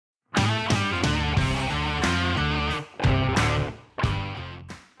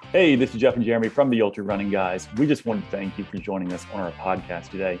Hey, this is Jeff and Jeremy from the Ultra Running Guys. We just want to thank you for joining us on our podcast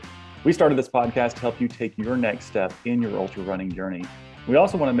today. We started this podcast to help you take your next step in your ultra running journey. We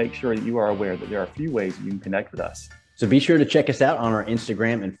also want to make sure that you are aware that there are a few ways you can connect with us. So be sure to check us out on our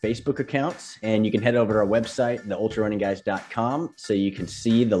Instagram and Facebook accounts, and you can head over to our website, theultrarunningguys.com, so you can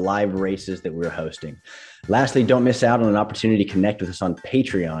see the live races that we're hosting. Lastly, don't miss out on an opportunity to connect with us on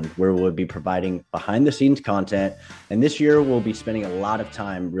Patreon, where we'll be providing behind the scenes content. And this year we'll be spending a lot of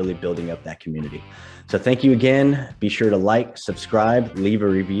time really building up that community. So thank you again. Be sure to like, subscribe, leave a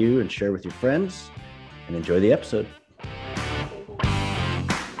review, and share with your friends, and enjoy the episode.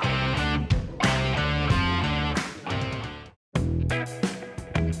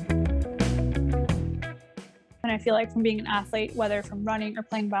 And I feel like from being an athlete, whether from running or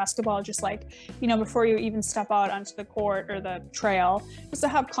playing basketball, just like, before you even step out onto the court or the trail, just to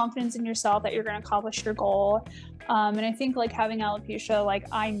have confidence in yourself that you're going to accomplish your goal. And I think like having alopecia, like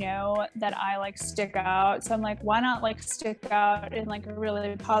I know that I like stick out. So I'm like, why not like stick out in like a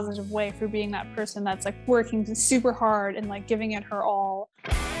really positive way for being that person that's like working super hard and like giving it her all.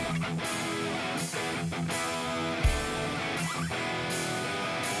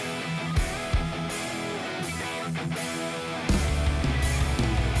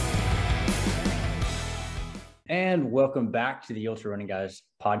 And welcome back to the Ultra Running Guys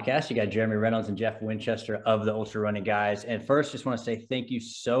podcast. You got Jeremy Reynolds and Jeff Winchester of the Ultra Running Guys. And first, just want to say thank you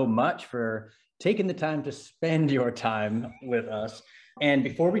so much for taking the time to spend your time with us. And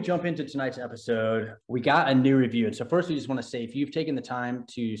before we jump into tonight's episode, we got a new review. And so first, we just want to say, if you've taken the time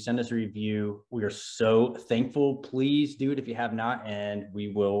to send us a review, we are so thankful. Please do it if you have not, and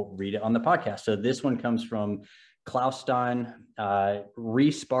we will read it on the podcast. So this one comes from Klaus Stein,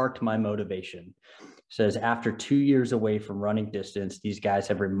 re-sparked my motivation. Says, after 2 years away from running distance, these guys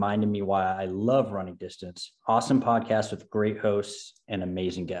have reminded me why I love running distance. Awesome podcast with great hosts and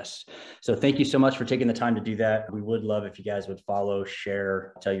amazing guests. So thank you so much for taking the time to do that. We would love if you guys would follow,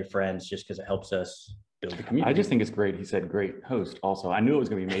 share, tell your friends, just because it helps us build the community. I just think it's great. He said great host also. I knew it was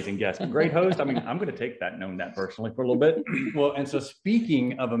going to be amazing guest. Great host. I mean, I'm going to take that, knowing that personally for a little bit. Well, and so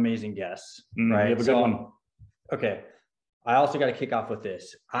speaking of amazing guests, right? You have a good one. Okay. I also got to kick off with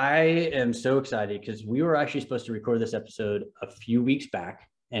this. I am so excited because we were actually supposed to record this episode a few weeks back,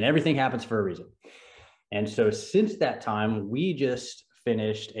 and everything happens for a reason. And so since that time, we just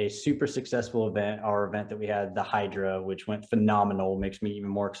finished a super successful event, our event that we had, the Hydra, which went phenomenal, makes me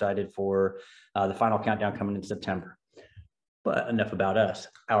even more excited for the final countdown coming in September. But enough about us.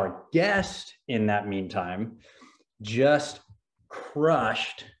 Our guest in that meantime just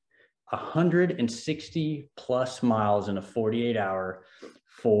crushed 160 plus miles in a 48-hour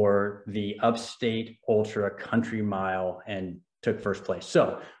for the Upstate Ultra Country Mile and took first place.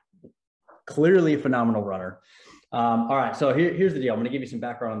 So clearly a phenomenal runner. All right, so here's the deal. I'm going to give you some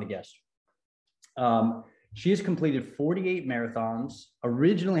background on the guest. She has completed 48 marathons,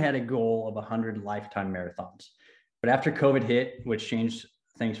 originally had a goal of 100 lifetime marathons. But after COVID hit, which changed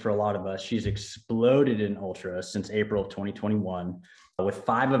things for a lot of us, she's exploded in ultra since April of 2021. With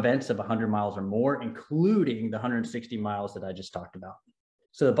 5 events of 100 miles or more, including the 160 miles that I just talked about.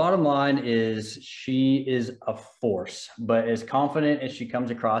 So the bottom line is she is a force, but as confident as she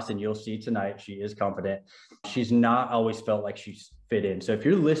comes across, and you'll see tonight, she is confident. She's not always felt like she's fit in. So if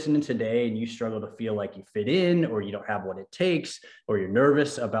you're listening today and you struggle to feel like you fit in, or you don't have what it takes, or you're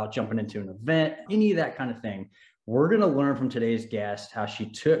nervous about jumping into an event, any of that kind of thing, we're going to learn from today's guest how she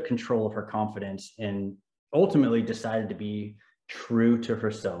took control of her confidence and ultimately decided to be true to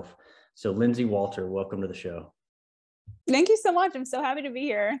herself. So Lindsay Walter, welcome to the show. Thank you so much. I'm so happy to be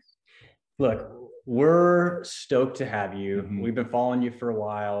here. Look, we're stoked to have you. Mm-hmm. We've been following you for a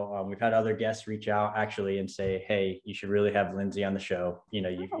while. We've had other guests reach out actually and say, hey, you should really have Lindsay on the show.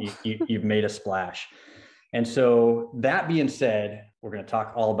 You've made a splash. And so that being said, we're going to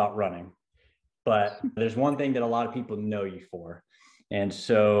talk all about running, but there's one thing that a lot of people know you for. And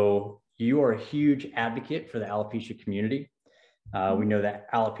so you are a huge advocate for the alopecia community. We know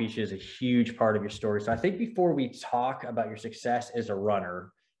that alopecia is a huge part of your story. So I think before we talk about your success as a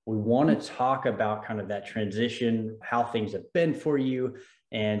runner, we want to talk about kind of that transition, how things have been for you,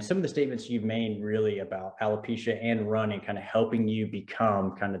 and some of the statements you've made really about alopecia and running kind of helping you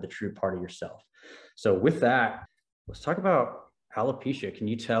become kind of the true part of yourself. So with that, let's talk about alopecia. Can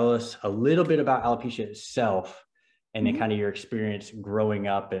you tell us a little bit about alopecia itself and then kind of your experience growing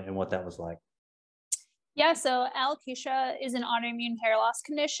up and what that was like? Yeah, so alopecia is an autoimmune hair loss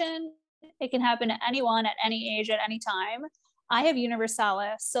condition. It can happen to anyone at any age, at any time. I have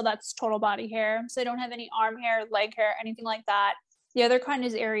universalis, so that's total body hair. So I don't have any arm hair, leg hair, anything like that. The other kind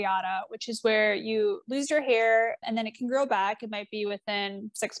is areata, which is where you lose your hair and then it can grow back. It might be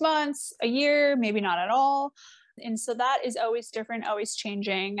within 6 months, a year, maybe not at all. And so that is always different, always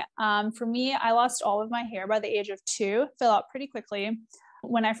changing. For me, I lost all of my hair by the age of 2, fell out pretty quickly.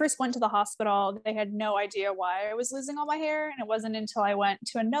 When I first went to the hospital, they had no idea why I was losing all my hair. And it wasn't until I went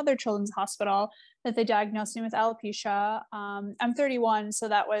to another children's hospital that they diagnosed me with alopecia. I'm 31, so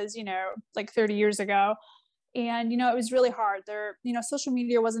that was, like 30 years ago. And, it was really hard. Social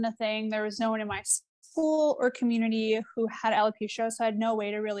media wasn't a thing. There was no one in my school or community who had alopecia. So I had no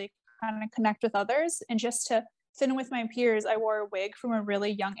way to really kind of connect with others. And just to fit in with my peers, I wore a wig from a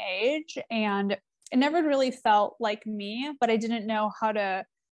really young age. And it never really felt like me, but I didn't know how to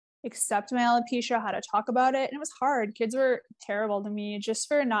accept my alopecia, how to talk about it. And it was hard. Kids were terrible to me just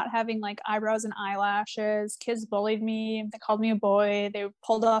for not having like eyebrows and eyelashes. Kids bullied me. They called me a boy. They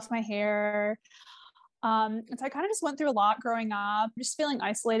pulled off my hair. And so I kind of just went through a lot growing up, just feeling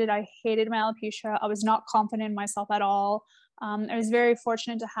isolated. I hated my alopecia. I was not confident in myself at all. I was very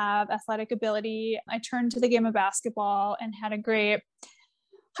fortunate to have athletic ability. I turned to the game of basketball and had a great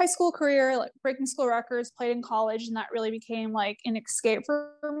high school career, like breaking school records, played in college, and that really became like an escape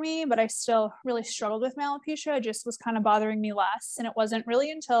for me. But I still really struggled with my alopecia. It just was kind of bothering me less. And it wasn't really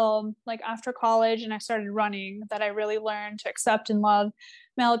until like after college and I started running that I really learned to accept and love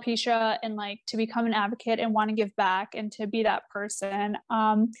my alopecia and like to become an advocate and want to give back and to be that person.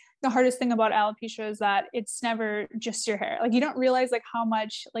 The hardest thing about alopecia is that it's never just your hair. Like you don't realize like how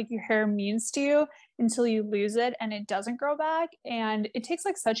much like your hair means to you until you lose it and it doesn't grow back. And it takes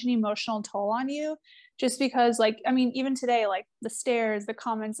like such an emotional toll on you just because like, I mean, even today, like the stares, the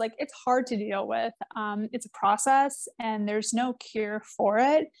comments, like it's hard to deal with. It's a process and there's no cure for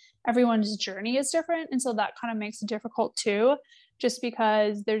it. Everyone's journey is different. And so that kind of makes it difficult too, just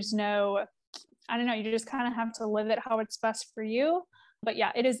because there's no, I don't know, you just kind of have to live it how it's best for you. But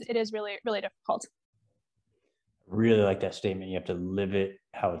yeah, it is really, really difficult. Really like that statement. You have to live it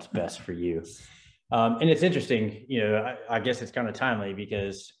how it's best for you. And it's interesting, I guess it's kind of timely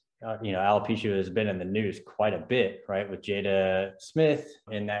because, alopecia has been in the news quite a bit, right? With Jada Smith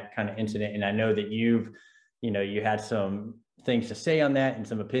and that kind of incident. And I know that you had some things to say on that and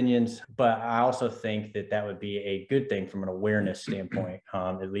some opinions, but I also think that would be a good thing from an awareness standpoint,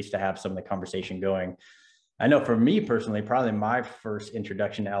 at least to have some of the conversation going. I know for me personally, probably my first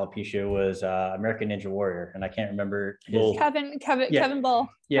introduction to alopecia was American Ninja Warrior, and I can't remember his Kevin Ball.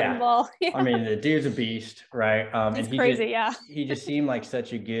 Yeah. Kevin Ball. Yeah. I mean, the dude's a beast, right? He's and crazy, he just seemed like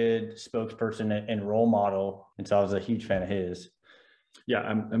such a good spokesperson and role model, and so I was a huge fan of his. Yeah,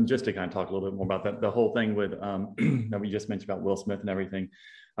 I'm just to kind of talk a little bit more about that. The whole thing with that we just mentioned about Will Smith and everything.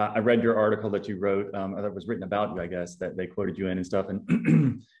 I read your article that you wrote, that was written about you, I guess, that they quoted you in and stuff,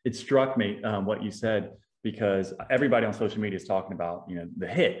 and it struck me what you said. Because everybody on social media is talking about, the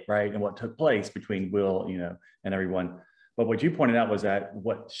hit, right? And what took place between Will, and everyone. But what you pointed out was that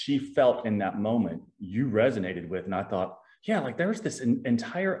what she felt in that moment, you resonated with. And I thought, yeah, like there's this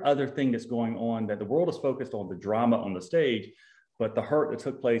entire other thing that's going on that the world is focused on the drama on the stage, but the hurt that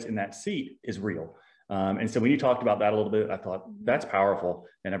took place in that seat is real. And so when you talked about that a little bit, I thought that's powerful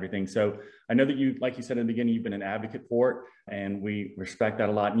and everything. So I know that you, like you said in the beginning, you've been an advocate for it, and we respect that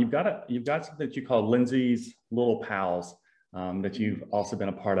a lot. And you've got something that you call Lindsay's Little Pals that you've also been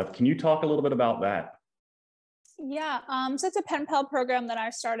a part of. Can you talk a little bit about that? Yeah, so it's a pen pal program that I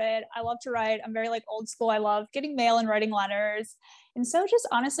started. I love to write. I'm very like old school. I love getting mail and writing letters. And so just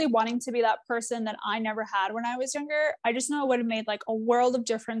honestly wanting to be that person that I never had when I was younger, I just know it would have made like a world of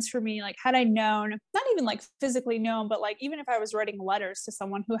difference for me. Like had I known, not even like physically known, but like even if I was writing letters to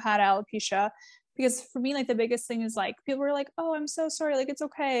someone who had alopecia, because for me, like the biggest thing is like people were like, oh, I'm so sorry, like it's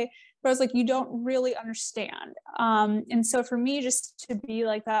okay. But I was like, you don't really understand. And so for me, just to be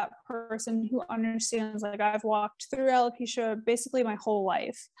like that person who understands, like I've walked through alopecia basically my whole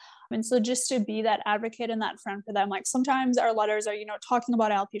life. And so just to be that advocate and that friend for them, like sometimes our letters are, talking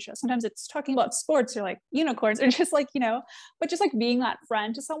about alopecia. Sometimes it's talking about sports or like unicorns or just like, but just like being that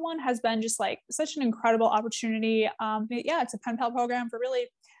friend to someone has been just like such an incredible opportunity. But yeah, it's a pen pal program for really,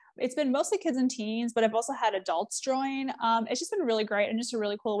 it's been mostly kids and teens, but I've also had adults join. It's just been really great and just a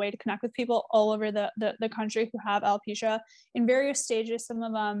really cool way to connect with people all over the country who have alopecia in various stages. Some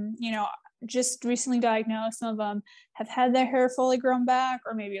of them, just recently diagnosed. Some of them have had their hair fully grown back,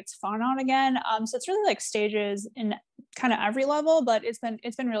 or maybe it's fallen out again. So it's really like stages in kind of every level, but it's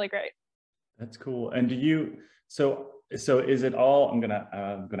been really great. That's cool. And do you, so is it all, I'm gonna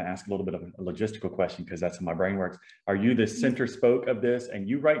ask a little bit of a logistical question because that's how my brain works. Are you the center spoke of this and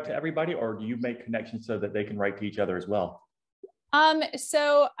you write to everybody, or do you make connections so that they can write to each other as well?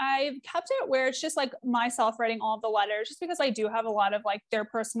 So I've kept it where it's just like myself writing all of the letters, just because I do have a lot of like their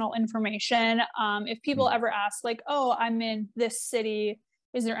personal information. If people ever ask like, oh, I'm in this city,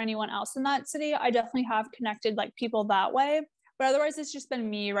 is there anyone else in that city? I definitely have connected like people that way, but otherwise it's just been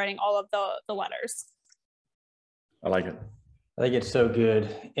me writing all of the letters. I like it. I think it's so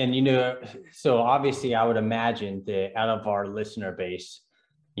good. And, you know, so obviously I would imagine that out of our listener base,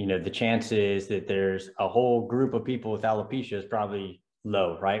 you know, the chances that there's a whole group of people with alopecia is probably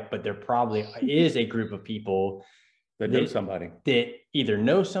low, right? But there probably is a group of people that know somebody that either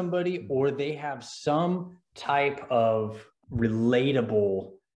know somebody or they have some type of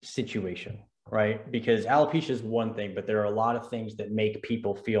relatable situation, right? Because alopecia is one thing, but there are a lot of things that make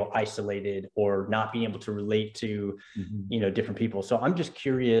people feel isolated or not being able to relate to, you know, different people. So I'm just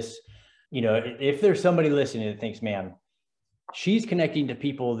curious, you know, if there's somebody listening that thinks, man, she's connecting to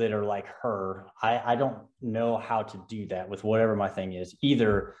people that are like her. I don't know how to do that with whatever my thing is.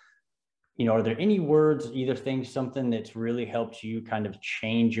 Either, you know, are there any words, either things, something that's really helped you kind of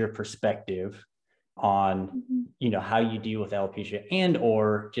change your perspective on, you know, how you deal with alopecia, and,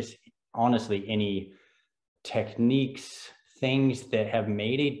 or just honestly, any techniques, things that have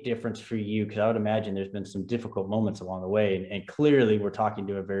made a difference for you? Because I would imagine there's been some difficult moments along the way. And clearly we're talking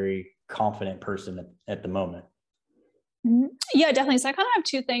to a very confident person at the moment. Yeah, definitely. So I kind of have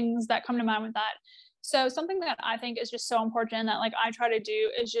two things that come to mind with that. So something that I think is just so important that like I try to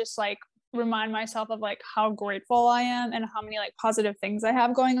do is just like remind myself of like how grateful I am and how many like positive things I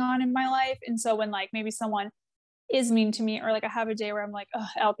have going on in my life. And so when like maybe someone is mean to me, or like I have a day where I'm like, oh,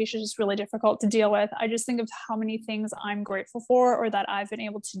 alopecia is just really difficult to deal with, I just think of how many things I'm grateful for or that I've been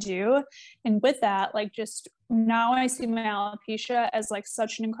able to do. And with that, like just now I see my alopecia as like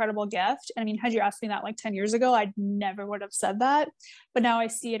such an incredible gift. I mean, had you asked me that like 10 years ago, I never would have said that. But now I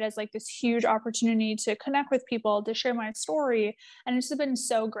see it as like this huge opportunity to connect with people, to share my story. And it's been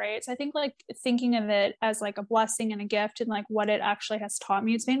so great. So I think like thinking of it as like a blessing and a gift and like what it actually has taught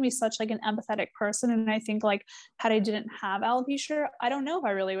me, it's made me such like an empathetic person. And I think like had I didn't have alopecia, I don't know if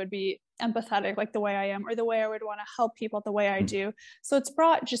I really would be empathetic like the way I am, or the way I would want to help people the way I do. So it's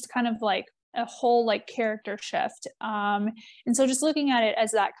brought just kind of like a whole like character shift. And so just looking at it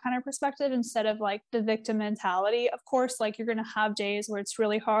as that kind of perspective instead of like the victim mentality. Of course, like you're going to have days where it's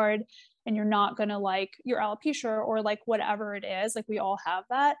really hard and you're not going to like your alopecia or like whatever it is. Like we all have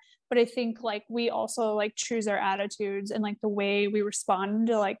that. But I think like we also like choose our attitudes and like the way we respond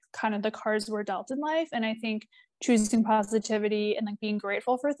to like kind of the cards we're dealt in life. And I think choosing positivity and like being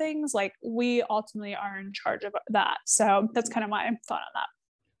grateful for things, like we ultimately are in charge of that. So that's kind of my thought on that.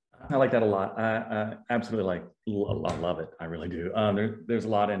 I like that a lot. I absolutely love it. I really do. There's a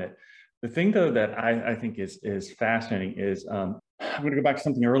lot in it. The thing though that I think is fascinating is I'm going to go back to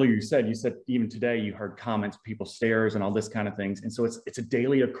something earlier you said. You said even today you heard comments, people stares, and all this kind of things. And so it's a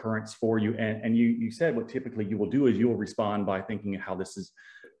daily occurrence for you. And you said what typically you will do is you will respond by thinking how this is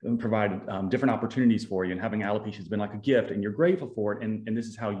provided different opportunities for you, and having alopecia has been like a gift, and you're grateful for it. And this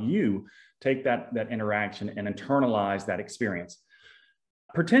is how you take that interaction and internalize that experience.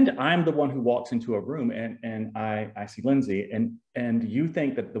 Pretend I'm the one who walks into a room and I see Lindsay, and you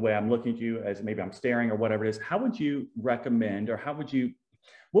think that the way I'm looking at you as maybe I'm staring or whatever it is, how would you recommend, or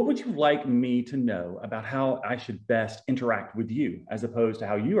what would you like me to know about how I should best interact with you, as opposed to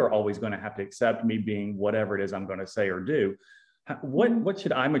how you are always going to have to accept me being whatever it is I'm going to say or do? What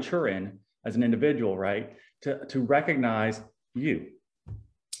should I mature in as an individual, right? To recognize you.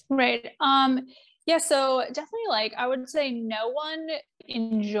 Right. Yeah, so definitely like I would say no one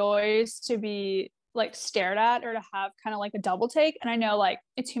enjoys to be like stared at or to have kind of like a double take. And I know like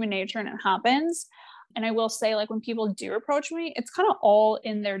it's human nature and it happens. And I will say like when people do approach me, it's kind of all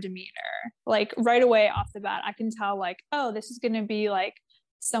in their demeanor. Like right away off the bat, I can tell like, oh, this is going to be like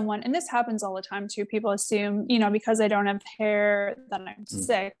someone, and this happens all the time too. People assume, you know, because I don't have hair that I'm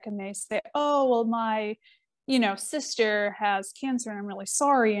sick, and they say, oh, well, my sister has cancer and I'm really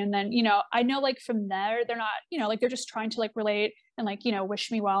sorry. And then, I know like from there, they're not, like they're just trying to like relate and like, wish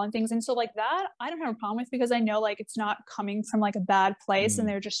me well and things. And so like that, I don't have a problem with, because I know like it's not coming from like a bad place and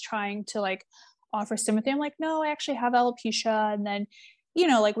they're just trying to like offer sympathy. I'm like, no, I actually have alopecia. And then,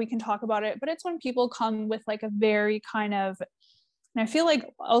 like we can talk about it. But it's when people come with like a very kind of, and I feel like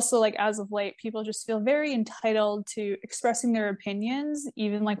also like as of late, people just feel very entitled to expressing their opinions,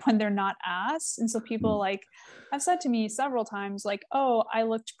 even like when they're not asked. And so people like have said to me several times like, oh, I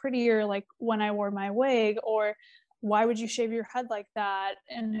looked prettier like when I wore my wig, or why would you shave your head like that?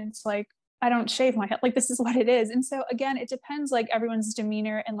 And it's like, I don't shave my head. Like, this is what it is. And so again, it depends like everyone's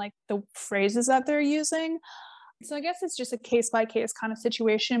demeanor and like the phrases that they're using. So I guess it's just a case by case kind of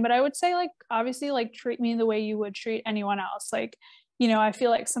situation, but I would say like, obviously like treat me the way you would treat anyone else. Like, I feel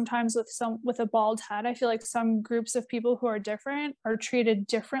like sometimes with a bald head, I feel like some groups of people who are different are treated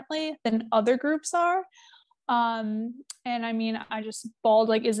differently than other groups are. And I mean, bald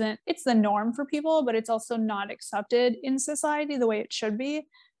like it's the norm for people, but it's also not accepted in society the way it should be.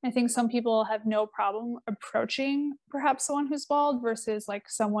 I think some people have no problem approaching perhaps someone who's bald versus like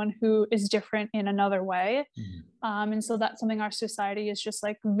someone who is different in another way. And so that's something our society is just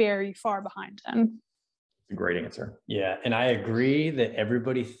like very far behind in. A great answer. Yeah. And I agree that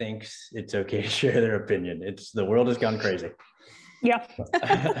everybody thinks it's okay to share their opinion. The world has gone crazy. Yeah.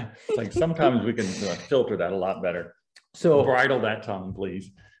 It's like sometimes we can filter that a lot better. So bridle that tongue,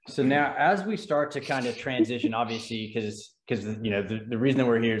 please. So now as we start to kind of transition, obviously, because the reason that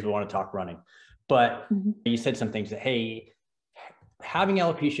we're here is we want to talk running, but you said some things that, hey, having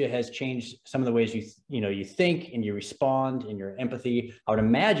alopecia has changed some of the ways you think and you respond and your empathy. I would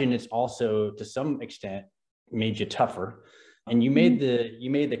imagine it's also to some extent made you tougher. And you made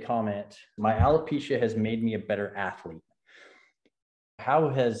the comment, my alopecia has made me a better athlete. How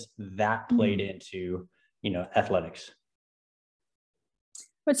has that played into, athletics?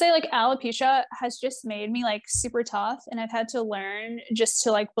 I would say like alopecia has just made me like super tough, and I've had to learn just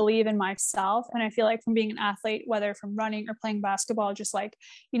to like believe in myself. And I feel like from being an athlete, whether from running or playing basketball, just like,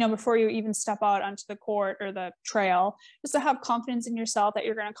 before you even step out onto the court or the trail, just to have confidence in yourself that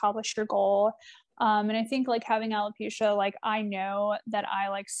you're going to accomplish your goal. And I think like having alopecia, like I know that I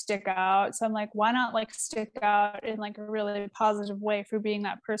like stick out. So I'm like, why not like stick out in like a really positive way for being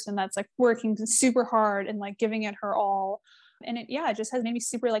that person that's like working super hard and like giving it her all. And it just has made me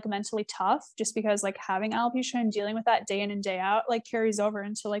super like mentally tough, just because like having alopecia and dealing with that day in and day out like carries over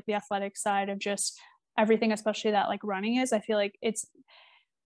into like the athletic side of just everything, especially that like running is. I feel like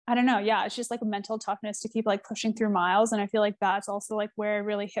I don't know. Yeah. It's just like a mental toughness to keep like pushing through miles. And I feel like that's also like where I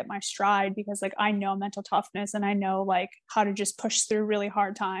really hit my stride, because like I know mental toughness and I know like how to just push through really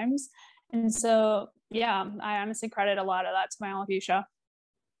hard times. And so, yeah, I honestly credit a lot of that to my alopecia.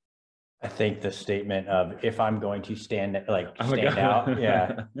 I think the statement of, if I'm going to stand out,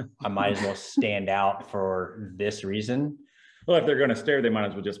 I might as well stand out for this reason. Well, if they're going to stare, they might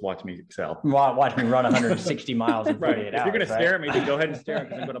as well just watch me excel. Watch me run 160 miles in 48 hours. If you're going to stare at me, then go ahead and stare,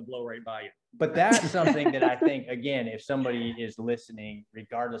 because I'm going to blow right by you. But that's something that I think, again, if somebody is listening,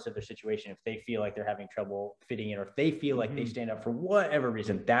 regardless of their situation, if they feel like they're having trouble fitting in, or if they feel like they stand up for whatever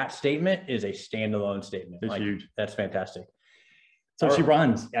reason, that statement is a standalone statement. It's huge. That's fantastic. So she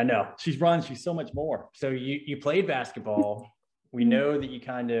runs. I know. She's so much more. So you played basketball. We know that you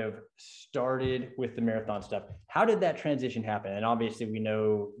kind of started with the marathon stuff. How did that transition happen? And obviously we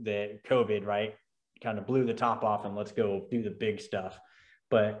know that COVID, right, kind of blew the top off and let's go do the big stuff.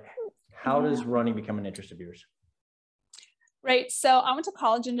 But how does running become an interest of yours? Right. So I went to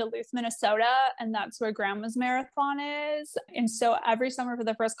college in Duluth, Minnesota, and that's where Grandma's Marathon is. And so every summer for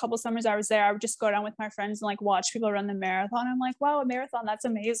the first couple of summers I was there, I would just go down with my friends and like watch people run the marathon. I'm like, wow, a marathon, that's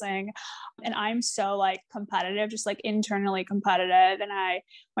amazing. And I'm so like competitive, just like internally competitive. And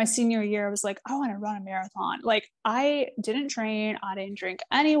my senior year, I was like, I want to run a marathon. Like I didn't train. I didn't drink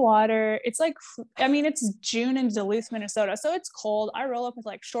any water. It's like, it's June in Duluth, Minnesota. So it's cold. I roll up with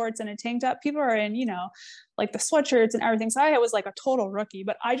like shorts and a tank top. People are in, like the sweatshirts and everything. So I was like a total rookie,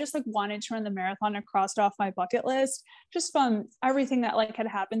 but I just like wanted to run the marathon and crossed off my bucket list just from everything that like had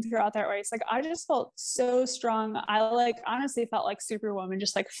happened throughout that race. Like I just felt so strong. I like honestly felt like Superwoman,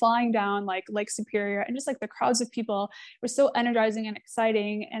 just like flying down like Lake Superior, and just like the crowds of people were so energizing and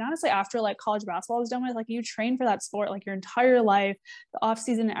exciting. And honestly, after like college basketball was done with, like you train for that sport like your entire life, the off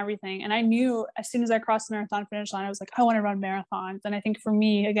season and everything. And I knew as soon as I crossed the marathon finish line, I was like, I want to run marathons. And I think for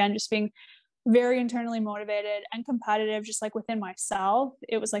me, again, just being very internally motivated and competitive, just like within myself,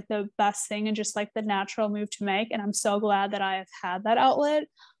 it was like the best thing and just like the natural move to make. And I'm so glad that I have had that outlet.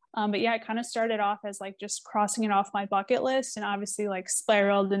 But yeah, it kind of started off as like just crossing it off my bucket list, and obviously like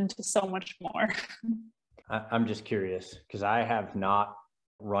spiraled into so much more. I'm just curious because I have not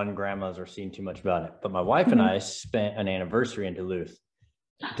run Grandma's or seen too much about it, but my wife and I spent an anniversary in Duluth.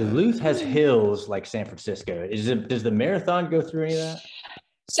 Duluth has hills like San Francisco. Does the marathon go through any of that?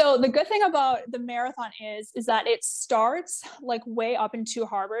 So the good thing about the marathon is that it starts like way up in Two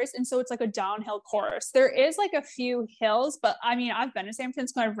Harbors. And so it's like a downhill course. There is like a few hills, but I mean, I've been to San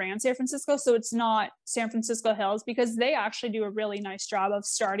Francisco, I've ran San Francisco. So it's not San Francisco hills, because they actually do a really nice job of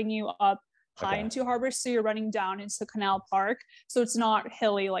starting you up high in Two Harbors. So you're running down into Canal Park. So it's not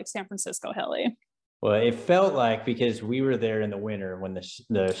hilly like San Francisco hilly. Well, it felt like, because we were there in the winter when the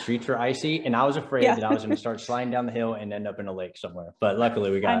streets were icy, and I was afraid that I was going to start sliding down the hill and end up in a lake somewhere. But luckily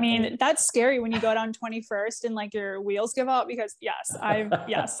we got. I mean, that's scary when you go down 21st and like your wheels give out, because yes,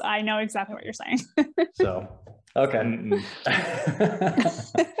 I know exactly what you're saying. So, okay.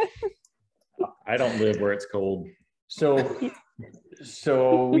 I don't live where it's cold. So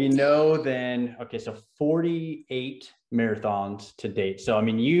we know then, okay, so 48 marathons to date. So, I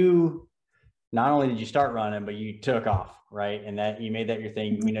mean, you, not only did you start running, but you took off, right? And that you made that your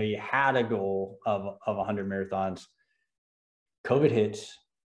thing. We know you had a goal of 100 marathons. COVID hits,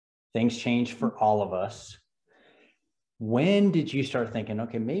 things changed for all of us. When did you start thinking,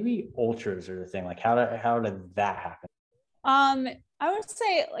 okay, maybe ultras are the thing? Like, how did that happen? I would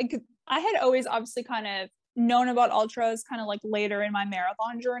say, like, I had always obviously kind of known about ultras kind of like later in my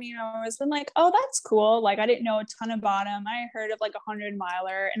marathon journey. You know, I was been like, oh, that's cool. Like, I didn't know a ton about them. I heard of like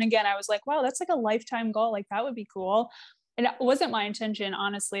 100-miler. And again, I was like, wow, that's like a lifetime goal. Like, that would be cool. And it wasn't my intention,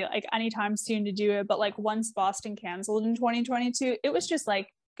 honestly, like anytime soon to do it. But like once Boston canceled in 2022, it was just like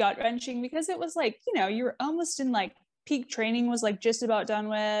gut wrenching, because it was like, you know, you were almost in like peak training was like just about done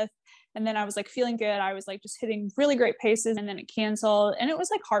with. And then I was like feeling good. I was like just hitting really great paces, and then it canceled, and it was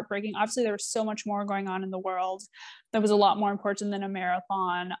like heartbreaking. Obviously there was so much more going on in the world that was a lot more important than a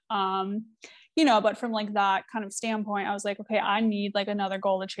marathon. You know, but from like that kind of standpoint, I was like, okay, I need like another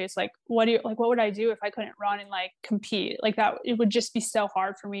goal to chase. Like, what would I do if I couldn't run and like compete? Like that, it would just be so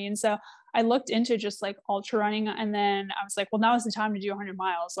hard for me. And so I looked into just like ultra running, and then I was like, well, now is the time to do 100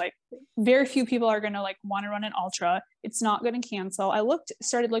 miles. Like, very few people are going to like want to run an ultra. It's not going to cancel. I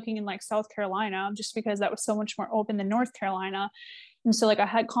started looking in like South Carolina, just because that was so much more open than North Carolina. And so like I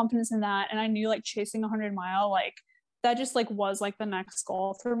had confidence in that, and I knew like chasing 100-mile, like that just like was like the next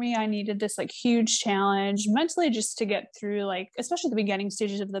goal for me. I needed this like huge challenge mentally, just to get through, like, especially the beginning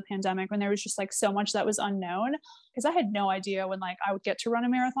stages of the pandemic, when there was just like so much that was unknown, because I had no idea when like I would get to run a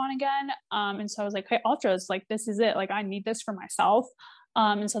marathon again. And so I was like, hey, ultras, like this is it. Like I need this for myself.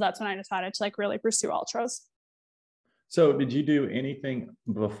 And so that's when I decided to like really pursue ultras. So did you do anything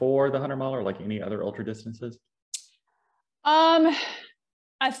before the 100-miler, like any other ultra distances? A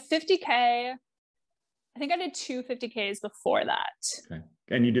 50K. I think I did 2 50Ks before that. Okay.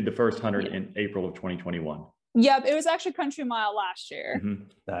 And you did the first 100 in April of 2021. Yep. It was actually country mile last year. Mm-hmm.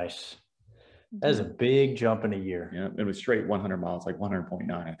 Nice. That is a big jump in a year. Yeah. It was straight 100 miles, like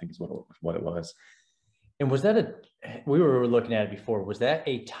 100.9, I think is what it was. And was that we were looking at it before, was that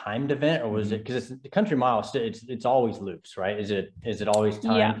a timed event, or was it, because it's the country mile, it's always loops, right? Is it always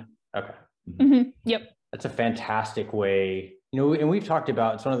timed? Yeah. Okay. Mm-hmm. Yep. That's a fantastic way. You know, and we've talked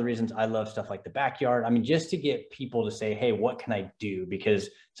about, it's one of the reasons I love stuff like the backyard. I mean, just to get people to say, hey, what can I do? Because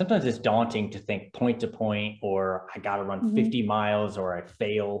sometimes it's daunting to think point to point, or I got to run 50 miles or I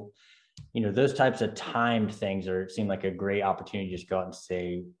fail. You know, those types of timed things seem like a great opportunity to just go out and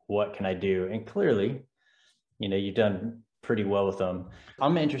say, what can I do? And clearly, you know, you've done pretty well with them.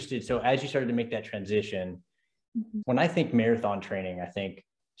 I'm interested. So as you started to make that transition, when I think marathon training, I think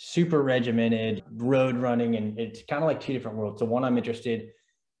super regimented road running, and it's kind of like two different worlds. So one, I'm interested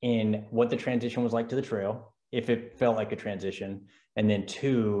in what the transition was like to the trail, if it felt like a transition. And then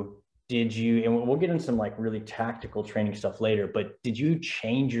two, did you, and we'll get into some like really tactical training stuff later, but did you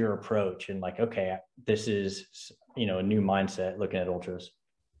change your approach and like, okay, this is, you know, a new mindset looking at ultras?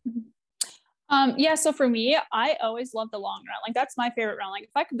 Yeah. So for me, I always love the long run. Like that's my favorite run. Like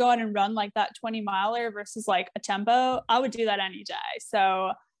if I could go out and run like that 20-miler versus like a tempo, I would do that any day.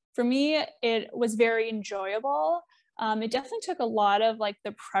 So for me, it was very enjoyable. It definitely took a lot of like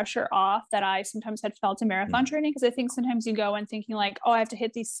the pressure off that I sometimes had felt in marathon training. Cause I think sometimes you go in thinking like, oh, I have to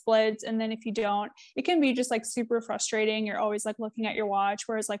hit these splits. And then if you don't, it can be just like super frustrating. You're always like looking at your watch.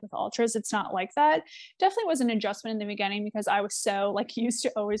 Whereas like with ultras, it's not like that. Definitely was an adjustment in the beginning, because I was so like used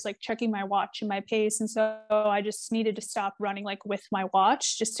to always like checking my watch and my pace. And so I just needed to stop running like with my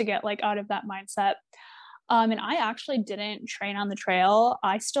watch just to get like out of that mindset. And I actually didn't train on the trail.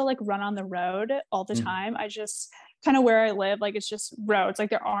 I still like run on the road all the time. I just kind of, where I live, like it's just roads.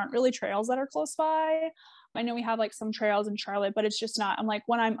 Like there aren't really trails that are close by. I know we have like some trails in Charlotte, but it's just not, I'm like,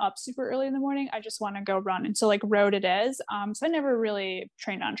 when I'm up super early in the morning, I just want to go run. And so like road it is. So I never really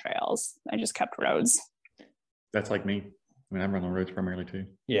trained on trails. I just kept roads. That's like me. I mean, I'm running roads primarily too.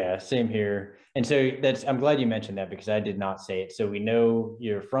 Yeah, same here. And so I'm glad you mentioned that, because I did not say it. So we know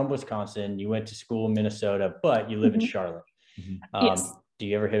you're from Wisconsin, you went to school in Minnesota, but you live in Charlotte. Yes. Do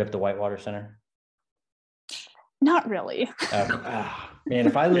you ever hit up the Whitewater Center? Not really. Man,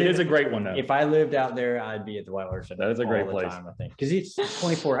 if I lived, it is a great one though. If I lived out there, I'd be at the Whitewater Center. That is a great place. I think, because it's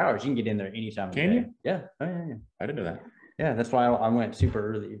 24 hours. You can get in there anytime. Can you? Yeah. Oh, yeah. I didn't know that. Yeah, that's why I went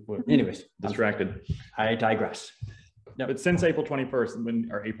super early. But anyways, Distracted. I digress. No, but since April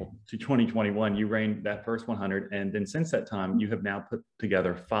 21st, or April to 2021, you ran that first 100. And then since that time, you have now put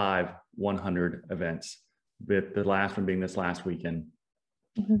together 5 100 events, with the last one being this last weekend.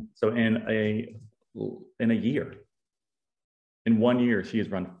 So in a year, in 1 year, she has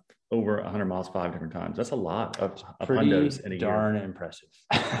run over 100 miles 5 different times. That's a lot of hundos in a year. Darn impressive.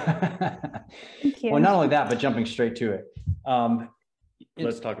 Thank you. Well, not only that, but jumping straight to it.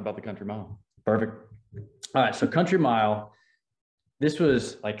 Let's talk about the country mile. Perfect. All right. So country mile, this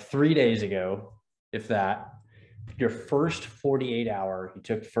was like 3 days ago, if that. Your first 48 hour, you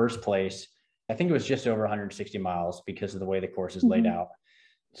took first place. I think it was just over 160 miles because of the way the course is laid out.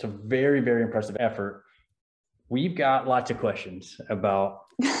 So very, very impressive effort. We've got lots of questions about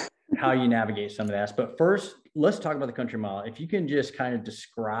how you navigate some of that. But first, let's talk about the country mile. If you can just kind of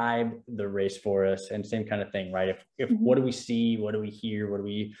describe the race for us, and same kind of thing, right? If what do we see? What do we hear? What do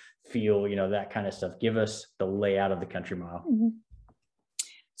we feel? You know, that kind of stuff. Give us the layout of the country mile.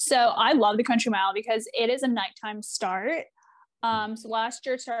 So I love the country mile because it is a nighttime start. So last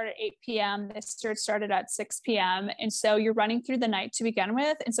year it started at 8 p.m. This year it started at 6 p.m. And so you're running through the night to begin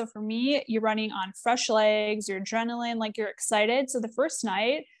with. And so for me, you're running on fresh legs, your adrenaline, like you're excited. So the first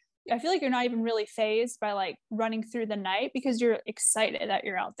night, I feel like you're not even really phased by like running through the night because you're excited that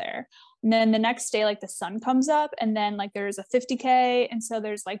you're out there. And then the next day, like the sun comes up and then like there's a 50K. And so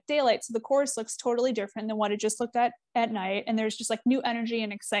there's like daylight. So the course looks totally different than what it just looked at night. And there's just like new energy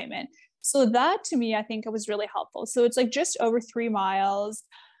and excitement. So that to me, I think it was really helpful. So it's like just over 3 miles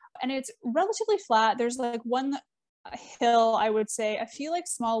and it's relatively flat. There's like one hill, I would say, a few like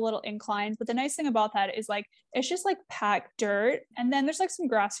small little inclines, but the nice thing about that is like it's just like packed dirt, and then there's like some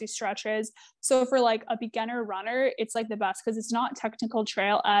grassy stretches. So for like a beginner runner, it's like the best because it's not technical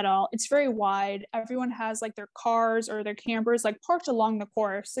trail at all. It's very wide. Everyone has like their cars or their campers like parked along the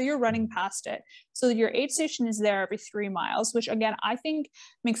course, so you're running past it. So your aid station is there every 3 miles, which again I think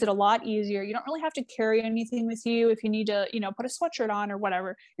makes it a lot easier. You don't really have to carry anything with you. If you need to, you know, put a sweatshirt on or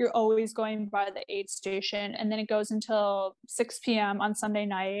whatever, you're always going by the aid station, and then it goes until 6 p.m. on Sunday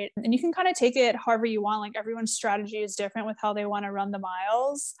night. And you can kind of take it however you want. Like everyone's strategy is different with how they want to run the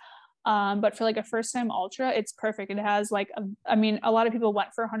miles. But for like a first time ultra, it's perfect. It has like, I mean, a lot of people went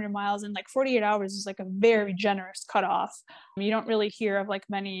for 100 miles and like 48 hours is like a very generous cutoff. You don't really hear of like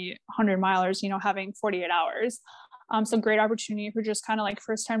many 100 milers, you know, having 48 hours. So great opportunity for just kind of like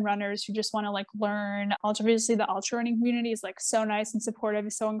first time runners who just want to like learn. Obviously the ultra running community is like so nice and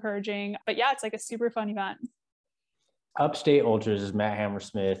supportive, so encouraging, but yeah, it's like a super fun event. Upstate Ultras is Matt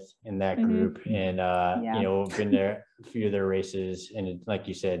Hammersmith in that group. And, you know, been there a few of their races. And it, like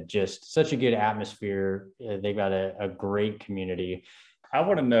you said, just such a good atmosphere. They've got a great community. I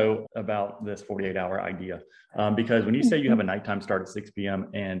want to know about this 48-hour idea because when you say you have a nighttime start at 6 p.m.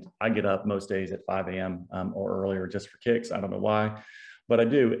 and I get up most days at 5 a.m. Or earlier just for kicks, I don't know why, but I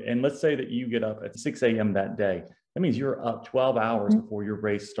do. And let's say that you get up at 6 a.m. that day. That means you're up 12 hours before your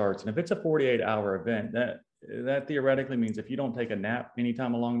race starts. And if it's a 48-hour event, that theoretically means if you don't take a nap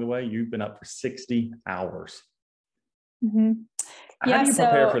anytime along the way, you've been up for 60 hours. How do you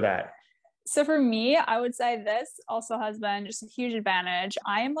prepare for that? So for me, I would say this also has been just a huge advantage.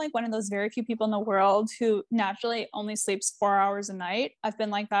 I am like one of those very few people in the world who naturally only sleeps 4 hours a night. I've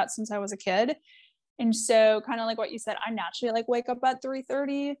been like that since I was a kid. And so kind of like what you said, I naturally like wake up at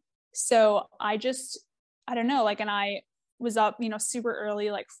 3:30. So I don't know, like, and I was up, you know, super early,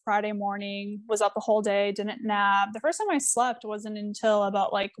 like Friday morning, was up the whole day, didn't nap. The first time I slept wasn't until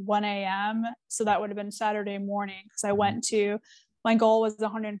about like 1 a.m. So that would have been Saturday morning because I went to, my goal was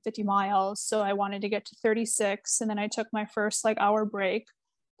 150 miles. So I wanted to get to 36. And then I took my first like hour break.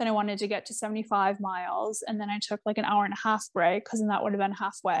 Then I wanted to get to 75 miles. And then I took like an hour and a half break because then that would have been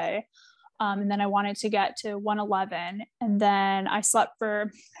halfway. And then I wanted to get to 111. And then I slept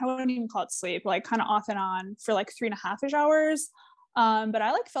for, I wouldn't even call it sleep, like kind of off and on for like 3.5-ish hours. But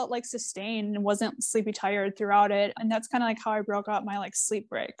I like felt like sustained and wasn't sleepy tired throughout it. And that's kind of like how I broke up my like sleep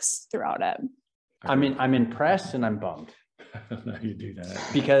breaks throughout it. I mean, I'm impressed and I'm bummed. How you do that?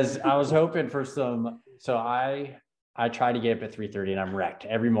 Because I was hoping for some, so I try to get up at 3:30 and I'm wrecked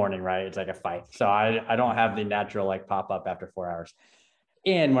every morning, right? It's like a fight. So I don't have the natural like pop up after 4 hours.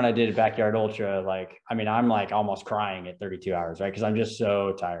 And when I did a backyard ultra, like, I mean, I'm like almost crying at 32 hours, right? Because I'm just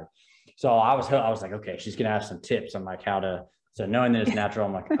so tired. So I was like, okay, she's gonna have some tips on like how to. So knowing that it's natural,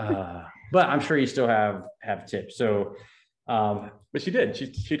 I'm like, but I'm sure you still have tips. So, but she did.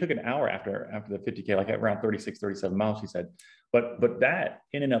 She took an hour after the 50K, like around 36, 37 miles. She said, but that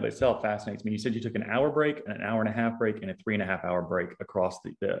in and of itself fascinates me. You said you took an hour break, an hour and a half break, and a 3.5 hour break across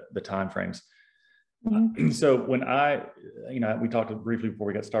the time frames. So when we talked briefly before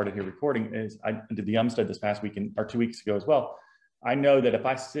we got started here recording, is I did the Umstead this past weekend or 2 weeks ago as well. I know that if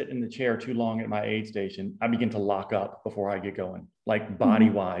I sit in the chair too long at my aid station, I begin to lock up before I get going. Like body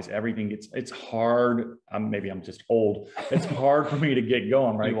wise, everything it's hard. Maybe I'm just old. It's hard for me to get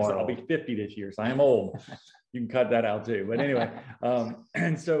going, right? Because I'll be 50 this year, so I am old. You can cut that out too. But anyway,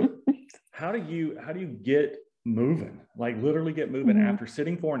 and so how do you get moving? Like literally get moving after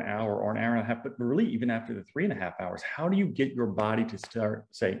sitting for an hour or an hour and a half, but really even after the 3.5 hours, how do you get your body to start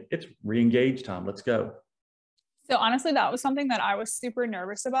say, it's re-engage time, let's go? So honestly, that was something that I was super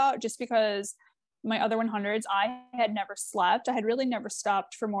nervous about just because my other 100s, I had never slept. I had really never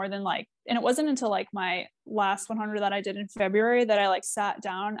stopped for more than and it wasn't until my last 100 that I did in February that I sat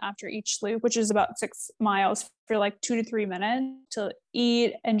down after each loop, which is about 6 miles, for 2 to 3 minutes to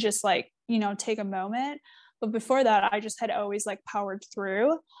eat and just take a moment. But before that, I just had always powered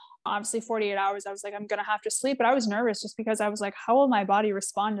through. Obviously 48 hours, I was I'm going to have to sleep, but I was nervous just because I was how will my body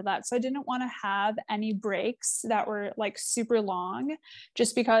respond to that? So I didn't want to have any breaks that were super long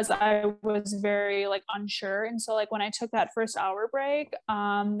just because I was very unsure. And so when I took that first hour break,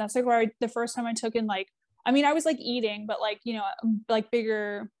 that's where the first time I took in I was eating, but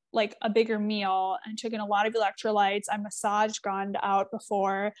bigger, a bigger meal, and took in a lot of electrolytes. I massaged Gone out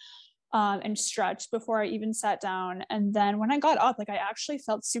before. And stretched before I even sat down. And then when I got up, I actually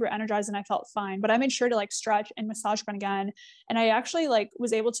felt super energized and I felt fine, but I made sure to stretch and massage again. And I actually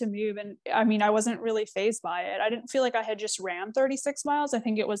was able to move. And I wasn't really fazed by it. I didn't feel I had just ran 36 miles. I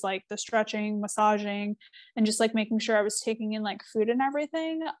think it was the stretching, massaging, and just making sure I was taking in food and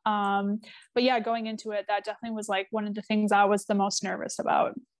everything. But yeah, going into it, that definitely was one of the things I was the most nervous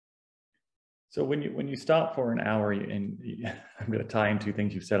about. So when you stop for an hour, and I'm going to tie in two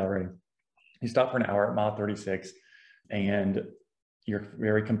things you've said already. You stop for an hour at mile 36 and you're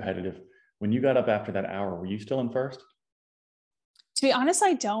very competitive. When you got up after that hour, were you still in first? To be honest,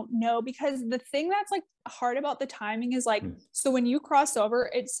 I don't know, because the thing that's hard about the timing is so when you cross over,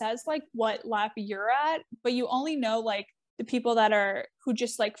 it says what lap you're at, but you only know the people who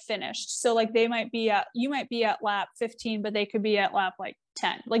just finished. So you might be at lap 15, but they could be at lap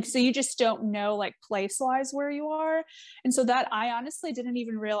 10. So you just don't know place wise where you are. And so that I honestly didn't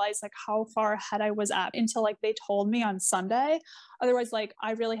even realize how far ahead I was at until they told me on Sunday. Otherwise,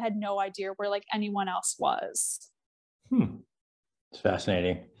 I really had no idea where anyone else was. It's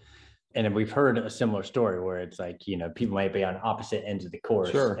fascinating. And we've heard a similar story where it's people might be on opposite ends of the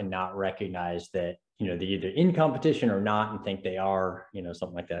course and not recognize that, they're either in competition or not and think they are,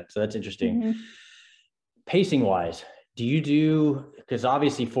 something like that. So that's interesting. Pacing wise, because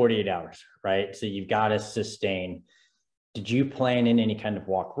obviously 48 hours, right? So you've got to sustain. Did you plan in any kind of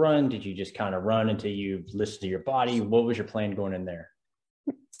walk run? Did you just kind of run until you listened to your body? What was your plan going in there?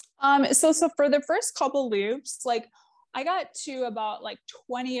 So for the first couple loops, I got to about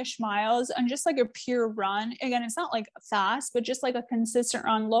 20-ish miles and just a pure run. Again, it's not fast, but just a consistent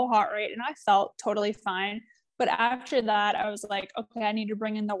run, low heart rate. And I felt totally fine. But after that, I was okay, I need to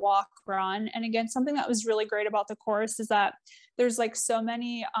bring in the walk run. And again, something that was really great about the course is that there's so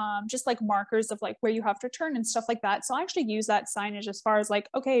many just markers of where you have to turn and stuff like that. So I actually use that signage as far as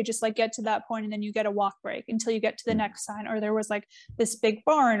okay, just get to that point and then you get a walk break until you get to the next sign. Or there was this big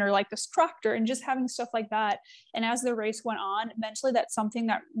barn or this tractor, and just having stuff like that. And as the race went on, mentally, that's something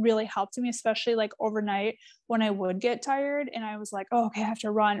that really helped me, especially overnight when I would get tired and I was oh, okay, I have to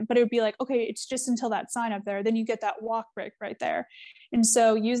run. But it would be okay, it's just until that sign up there. Then you get that walk break right there. And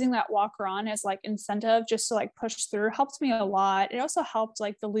so using that walk run as incentive just to push through helped me a lot. It also helped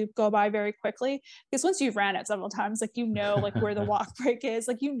the loop go by very quickly, because once you've ran it several times, where the walk break is,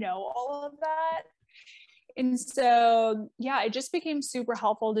 all of that. And so, yeah, it just became super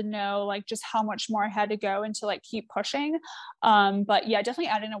helpful to know just how much more I had to go and to keep pushing. But yeah, definitely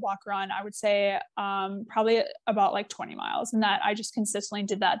add in a walk run. I would say probably about 20 miles, and that I just consistently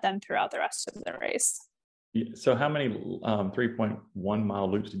did that then throughout the rest of the race. So how many 3.1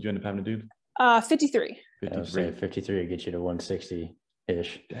 mile loops did you end up having to do? 53. 53 would get you to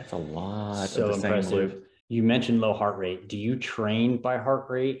 160-ish. That's a lot. So impressive. You mentioned low heart rate. Do you train by heart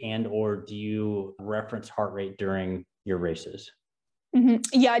rate or do you reference heart rate during your races?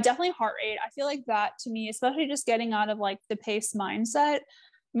 Yeah, definitely heart rate. I feel that to me, especially just getting out of the pace mindset.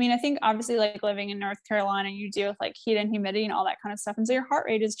 I think obviously living in North Carolina, you deal with heat and humidity and all that kind of stuff. And so your heart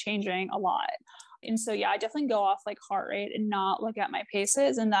rate is changing a lot. And so, yeah, I definitely go off heart rate and not look at my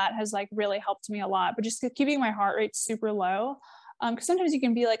paces. And that has really helped me a lot, but just keeping my heart rate super low. Because sometimes you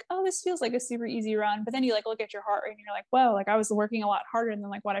can be oh, this feels like a super easy run, but then you look at your heart rate and you're whoa, I was working a lot harder than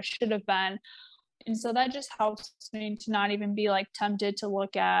what I should have been. And so that just helps me to not even be tempted to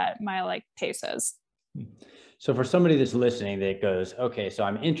look at my paces. So for somebody that's listening that goes, okay, so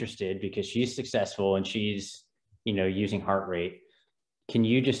I'm interested because she's successful and she's, using heart rate. Can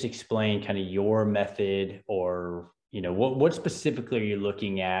you just explain kind of your method, or, what specifically are you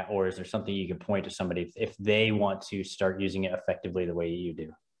looking at? Or is there something you can point to somebody if they want to start using it effectively the way you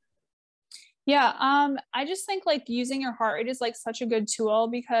do? Yeah, I just think like using your heart rate is like such a good tool,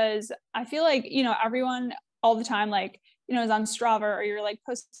 because I feel like, everyone all the time, like, is on Strava, or you're like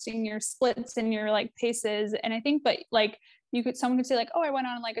posting your splits and your like paces. And I think, but like someone could say like, oh, I went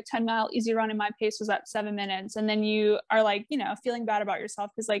on like a 10-mile easy run and my pace was at 7 minutes. And then you are like, feeling bad about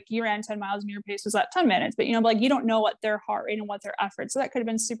yourself because like you ran 10 miles and your pace was at 10 minutes, but like you don't know what their heart rate and what their effort. So that could have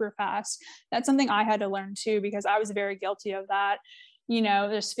been super fast. That's something I had to learn too, because I was very guilty of that.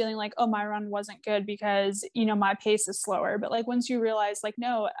 Just feeling like, oh, my run wasn't good because, my pace is slower. But like, once you realize like,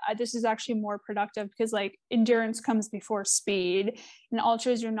 no, this is actually more productive, because like endurance comes before speed. In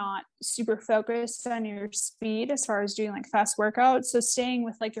ultras, you're not super focused on your speed as far as doing like fast workouts. So staying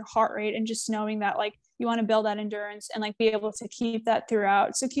with like your heart rate and just knowing that like you want to build that endurance and like be able to keep that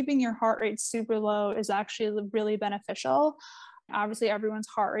throughout. So keeping your heart rate super low is actually really beneficial. Obviously, everyone's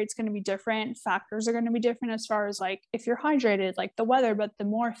heart rate's going to be different. Factors are going to be different as far as like if you're hydrated, like the weather, but the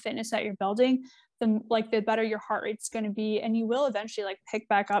more fitness that you're building, the better your heart rate's going to be. And you will eventually like pick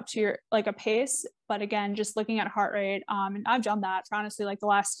back up to your like a pace. But again, just looking at heart rate, and I've done that for honestly like the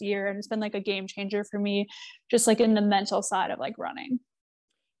last year, and it's been like a game changer for me, just like in the mental side of like running.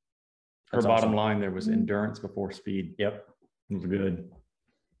 Her bottom line there was endurance before speed. Yep. It was good.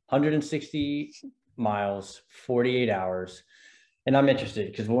 160 miles, 48 hours. And I'm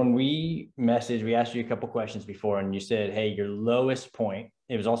interested because when we messaged, we asked you a couple questions before, and you said, hey, your lowest point,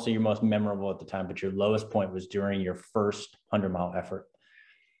 it was also your most memorable at the time, but your lowest point was during your first 100-mile effort.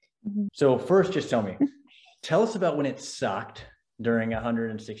 Mm-hmm. So first, just tell us about when it sucked during a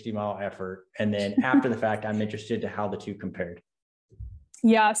 160-mile effort. And then after the fact, I'm interested to how the two compared.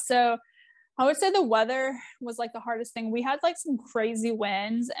 Yeah. So I would say the weather was like the hardest thing. We had like some crazy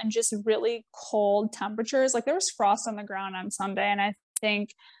winds and just really cold temperatures. Like there was frost on the ground on Sunday. And I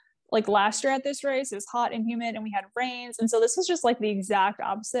think like last year at this race, it was hot and humid and we had rains. And so this was just like the exact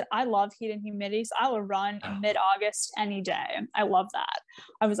opposite. I love heat and humidity. So I would run in mid-August any day. I love that.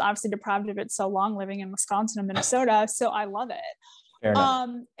 I was obviously deprived of it so long living in Wisconsin and Minnesota. So I love it.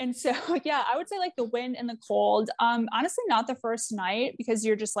 And so, yeah, I would say like the wind and the cold, honestly, not the first night, because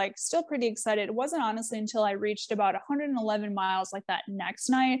you're just like still pretty excited. It wasn't honestly until I reached about 111 miles, like that next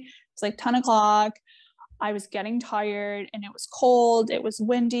night, it's like 10 o'clock. I was getting tired and it was cold, it was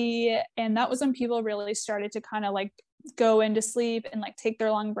windy. And that was when people really started to kind of like go into sleep and like take their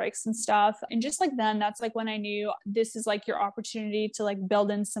long breaks and stuff. And just like then, that's like when I knew this is like your opportunity to like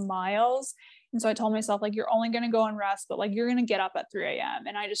build in some miles. And so I told myself, like, you're only going to go and rest, but like, you're going to get up at 3 a.m.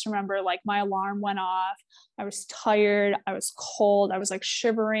 And I just remember like my alarm went off. I was tired. I was cold. I was like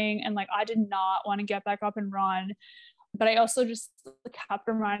shivering. And like, I did not want to get back up and run. But I also just kept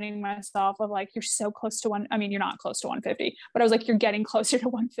reminding myself of like, you're so close to you're not close to 150, but I was like, you're getting closer to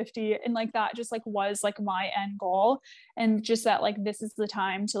 150. And like, that just like was like my end goal. And just that, like, this is the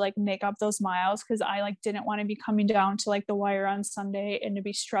time to like make up those miles. Cause I like didn't want to be coming down to like the wire on Sunday and to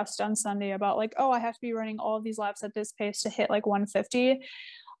be stressed on Sunday about like, oh, I have to be running all of these laps at this pace to hit like 150.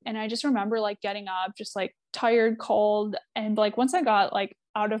 And I just remember like getting up, just like tired, cold. And like, once I got like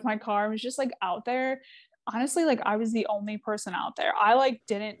out of my car, I was just like out there. Honestly, like I was the only person out there. I like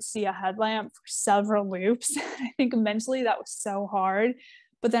didn't see a headlamp for several loops. I think mentally that was so hard.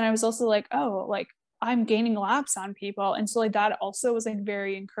 But then I was also like, oh, like I'm gaining laps on people. And so like that also was like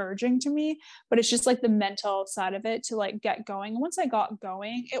very encouraging to me. But it's just like the mental side of it to like get going. Once I got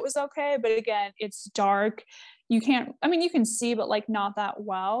going, it was okay. But again, it's dark. You can see, but like not that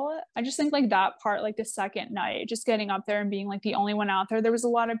well. I just think like that part, like the second night, just getting up there and being like the only one out there. There was a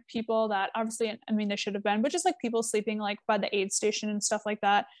lot of people that obviously, there should have been, but just like people sleeping like by the aid station and stuff like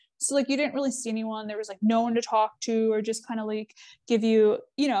that. So like you didn't really see anyone. There was like no one to talk to or just kind of like give you,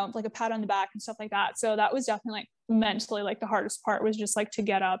 like a pat on the back and stuff like that. So that was definitely like mentally like the hardest part was just like to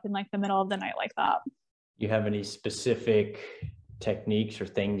get up in like the middle of the night like that. You have any specific techniques or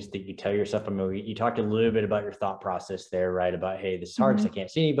things that you tell yourself? You talked a little bit about your thought process there, right? About, hey, this is hard because I can't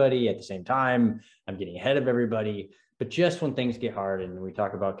see anybody. At the same time, I'm getting ahead of everybody. But just when things get hard and we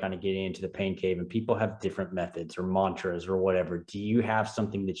talk about kind of getting into the pain cave and people have different methods or mantras or whatever, do you have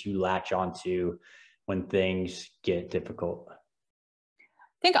something that you latch onto when things get difficult? I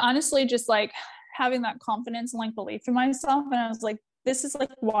think honestly, just like having that confidence and like belief in myself. And I was like, this is like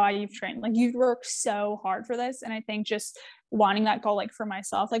why you've trained. Like you've worked so hard for this. And I think just wanting that goal, like for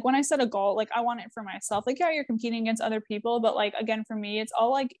myself, like when I set a goal, like I want it for myself. Like, yeah, you're competing against other people, but like, again, for me, it's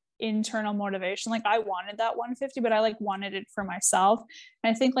all like internal motivation. Like I wanted that 150, but I like wanted it for myself.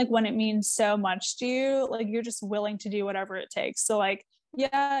 And I think like when it means so much to you, like you're just willing to do whatever it takes. So like,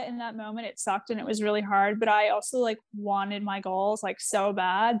 yeah, in that moment it sucked and it was really hard, but I also like wanted my goals like so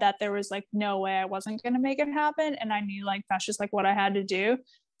bad that there was like no way I wasn't going to make it happen. And I knew like that's just like what I had to do.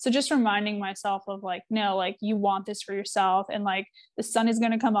 So just reminding myself of like, no, like you want this for yourself, and like the sun is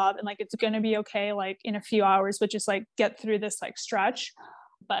going to come up and like it's going to be okay like in a few hours, but just like get through this like stretch.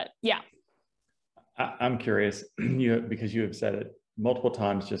 But yeah. I'm curious, because you have said it multiple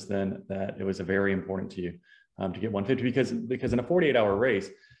times just then that it was very important to you to get 150, because in a 48-hour race,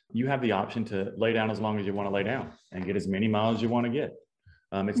 you have the option to lay down as long as you want to lay down and get as many miles as you want to get.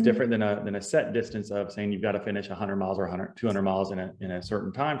 It's different than a set distance of saying you've got to finish 100 miles or 200 miles in a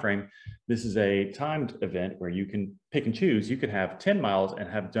certain time frame. This is a timed event where you can pick and choose. You could have 10 miles and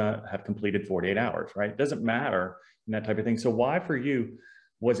have completed 48 hours, right? It doesn't matter in that type of thing. So why for you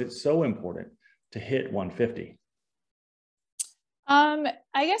was it so important to hit 150?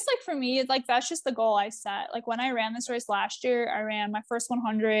 I guess like for me, like that's just the goal I set. Like when I ran this race last year, I ran my first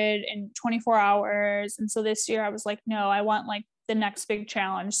 100 in 24 hours. And so this year I was like, no, I want like the next big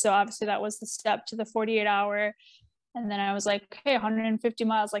challenge. So obviously that was the step to the 48-hour. And then I was like, okay, 150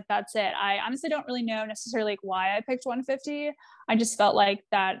 miles, like that's it. I honestly don't really know necessarily like why I picked 150. I just felt like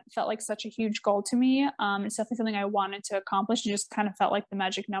that felt like such a huge goal to me. It's definitely something I wanted to accomplish. It just kind of felt like the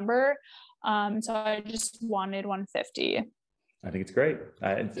magic number. So I just wanted 150. I think it's great.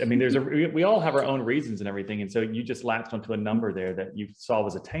 I mean, we all have our own reasons and everything. And so you just latched onto a number there that you saw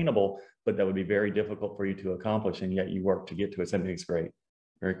was attainable, but that would be very difficult for you to accomplish. And yet you worked to get to it. So I think it's great.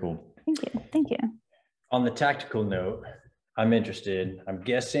 Very cool. Thank you. Thank you. On the tactical note, I'm interested. I'm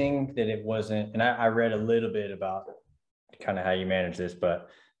guessing that it wasn't, and I read a little bit about kind of how you manage this, but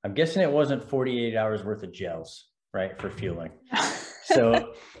I'm guessing it wasn't 48 hours worth of gels, right, for fueling.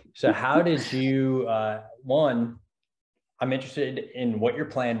 So how did you, I'm interested in what your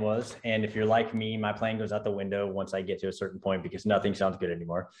plan was. And if you're like me, my plan goes out the window once I get to a certain point because nothing sounds good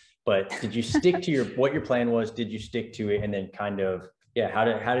anymore. But did you stick to what your plan was? Did you stick to it? And then kind of,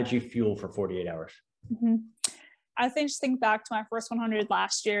 how did you fuel for 48 hours? Mm-hmm. I just think back to my first 100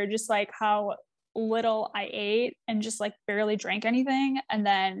 last year, just like how little I ate and just like barely drank anything. And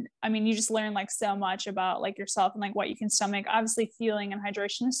then, I mean, you just learn like so much about like yourself and like what you can stomach. Obviously fueling and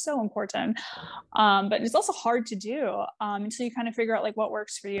hydration is so important. But it's also hard to do until you kind of figure out like what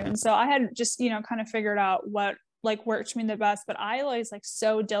works for you. And so I had just, kind of figured out what like worked for me the best, but I was like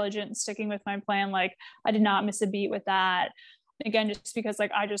so diligent in sticking with my plan. Like I did not miss a beat with that. Again, just because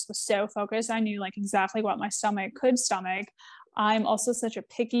like I just was so focused. I knew like exactly what my stomach could stomach. I'm also such a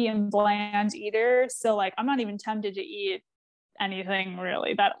picky and bland eater. So like, I'm not even tempted to eat anything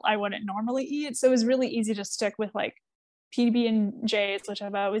really that I wouldn't normally eat. So it was really easy to stick with like PB&Js, which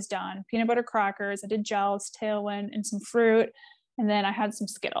I've always done, peanut butter crackers. I did gels, Tailwind, and some fruit. And then I had some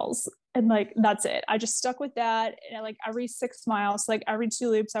Skittles, and like, that's it. I just stuck with that. And like every 6 miles, like every 2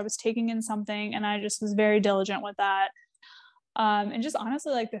 loops, I was taking in something, and I just was very diligent with that. And just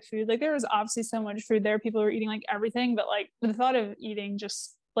honestly, like the food, like there was obviously so much food there. People were eating like everything, but like the thought of eating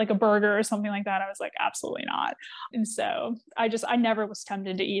just like a burger or something like that, I was like, absolutely not. And so I never was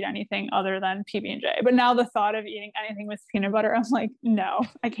tempted to eat anything other than PB&J. But now the thought of eating anything with peanut butter, I'm like, no,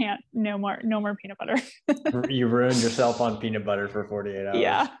 I can't. No more peanut butter. You ruined yourself on peanut butter for 48 hours.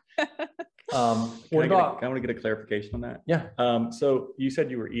 Yeah. I want to get a clarification on that? Yeah. So you said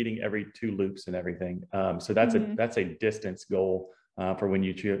you were eating every 2 loops and everything. So that's a distance goal for when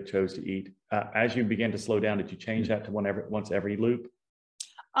you chose to eat. As you began to slow down, did you change that to once every loop?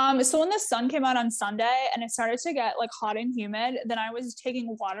 So when the sun came out on Sunday and it started to get like hot and humid, then I was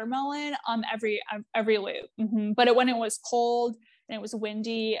taking watermelon every loop. But when it was cold and it was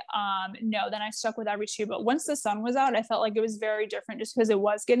windy, no, then I stuck with every 2. But once the sun was out, I felt like it was very different just because it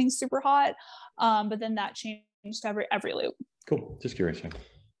was getting super hot. But then that changed every loop. Cool. Just curious.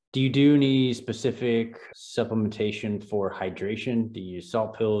 Do you do any specific supplementation for hydration? Do you use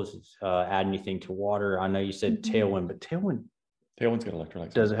salt pills, add anything to water? I know you said Tailwind, but Tailwind's got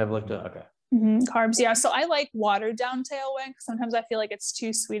electrolytes. Does it have electrolytes? Okay. Carbs, yeah. So I like watered down Tailwind because sometimes I feel like it's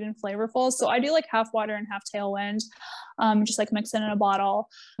too sweet and flavorful. So I do like half water and half Tailwind, just like mix it in a bottle.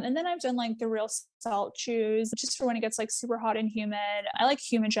 And then I've done like the real salt chews, just for when it gets like super hot and humid. I like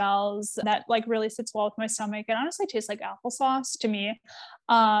humid gels that like really sits well with my stomach and honestly tastes like applesauce to me.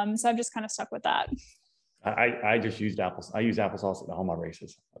 So I've just kind of stuck with that. I just used I use applesauce at all my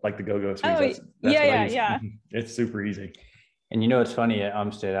races, like the go-go. Yeah. It's super easy. And it's funny at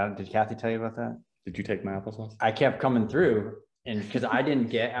Umstead. Did Kathy tell you about that? Did you take my applesauce? I kept coming through, and because I didn't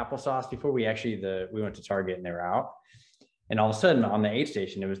get applesauce before, we went to Target and they were out. And all of a sudden on the aid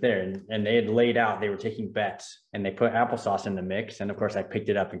station, it was there, and they had laid out, they were taking bets, and they put applesauce in the mix. And of course I picked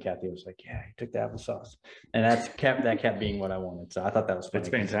it up, and Kathy was like, yeah, he took the applesauce. And that kept being what I wanted. So I thought that was funny. It's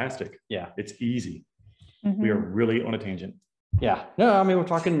fantastic. Yeah. It's easy. We are really on a tangent. Yeah, no, I mean, we're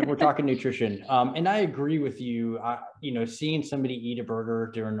talking nutrition. And I agree with you. Seeing somebody eat a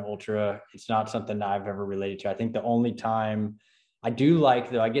burger during an ultra, it's not something that I've ever related to. I think the only time I do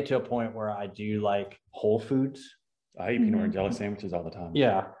like, though, I get to a point where I do like whole foods. I eat peanut butter and jelly sandwiches all the time.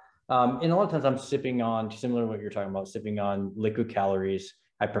 Yeah. And a lot of times I'm sipping on, similar to what you're talking about, sipping on liquid calories.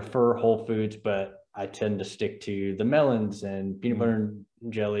 I prefer whole foods, but I tend to stick to the melons and peanut butter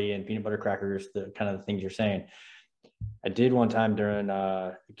and jelly and peanut butter crackers, the kind of the things you're saying. I did one time during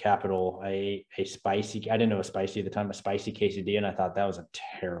the Capitol, I ate I didn't know it was spicy at the time, a spicy quesadilla, and I thought that was a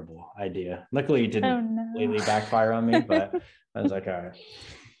terrible idea. Luckily, it didn't completely backfire on me, but I was like, all right,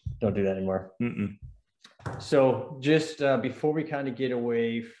 don't do that anymore. So just before we kind of get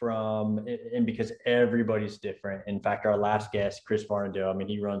away from, and because everybody's different. In fact, our last guest, Chris Varnado, I mean,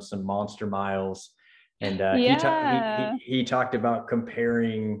 he runs some monster miles, and he talked about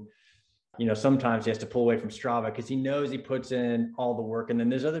comparing, sometimes he has to pull away from Strava because he knows he puts in all the work. And then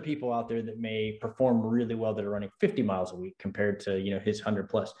there's other people out there that may perform really well that are running 50 miles a week compared to, his 100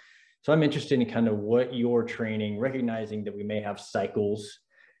 plus. So I'm interested in kind of what you're training, recognizing that we may have cycles.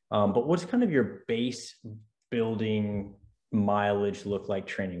 But what's kind of your base building mileage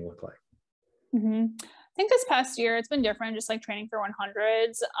training look like? I think this past year, it's been different, just like training for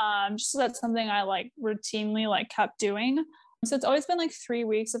 100s. Just so that's something I routinely kept doing. So it's always been 3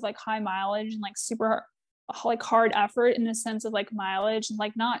 weeks of high mileage and super hard effort in the sense of mileage and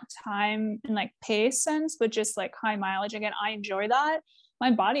not time and pace sense, but just high mileage. Again, I enjoy that.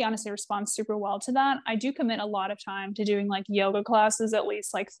 My body honestly responds super well to that. I do commit a lot of time to doing yoga classes at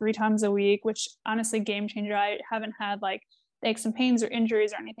least 3 times a week, which honestly game changer. I haven't had aches and pains or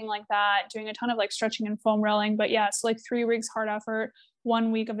injuries or anything like that. Doing a ton of stretching and foam rolling, but yeah, so 3 weeks hard effort,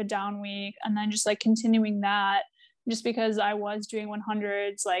 1 week of a down week, and then just continuing that. Just because I was doing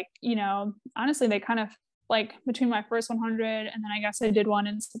 100s, honestly, they kind of between my first 100 and then I guess I did one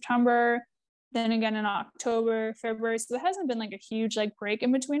in September, then again in October, February. So there hasn't been a huge break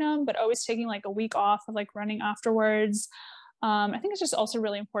in between them, but always taking a week off of running afterwards. I think it's just also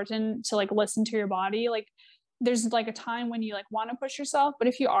really important to listen to your body. There's a time when you want to push yourself, but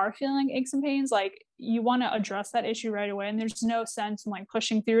if you are feeling aches and pains, you want to address that issue right away. And there's no sense in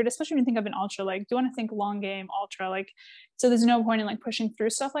pushing through it, especially when you think of an ultra. You want to think long game ultra, so there's no point in pushing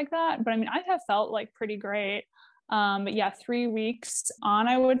through stuff like that. But I mean, I have felt pretty great. But yeah, 3 weeks on,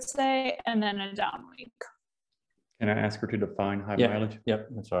 I would say, and then a down week. Can I ask her to define high mileage? Yep,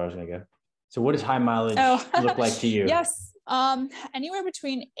 that's where I was gonna go. So what does high mileage look like to you? Yes. Anywhere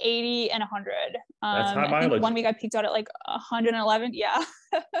between 80 and 100. That's high mileage. I think 1 week I peaked out at 111. Yeah.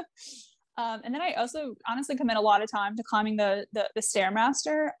 And then I also honestly commit a lot of time to climbing the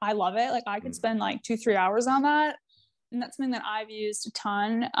Stairmaster. I love it. I could spend 2-3 hours on that. And that's something that I've used a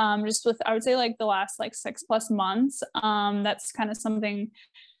ton, just with, I would say the last 6+ months. That's kind of something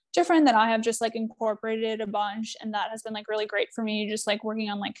different that I have just incorporated a bunch, and that has been really great for me, just working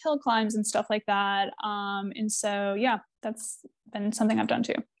on hill climbs and stuff like that. And so yeah, that's been something I've done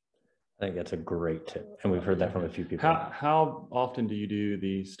too. I think that's a great tip, and we've heard that from a few people. How often do you do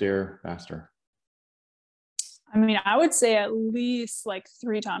the Stairmaster? I mean, I would say at least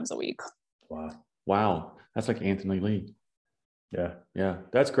 3 times a week. Wow, that's like Anthony Lee. Yeah,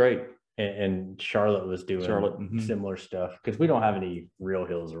 that's great. And Charlotte was doing similar stuff, because we don't have any real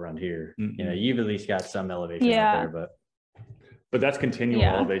hills around here. You've at least got some elevation out there, but that's continual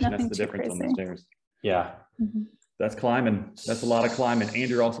elevation. That's the difference on the stairs. Yeah. That's climbing. That's a lot of climbing. And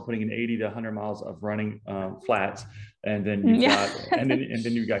you're also putting in 80 to 100 miles of running flats, and then you've got and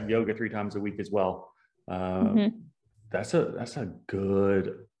then you've got yoga 3 times a week as well. That's a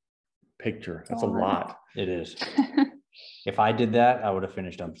good picture. That's a lot. It is. If I did that, I would have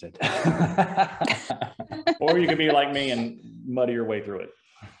finished Umstead. Or you could be like me and muddy your way through it.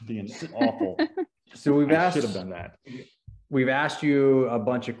 Being awful. So should have done that. We've asked you a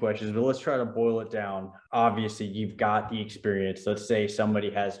bunch of questions, but let's try to boil it down. Obviously, you've got the experience. Let's say somebody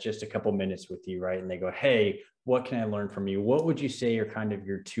has just a couple minutes with you, right? And they go, hey, what can I learn from you? What would you say are kind of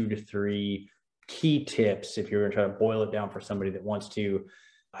your 2 to 3 key tips if you're going to try to boil it down for somebody that wants to,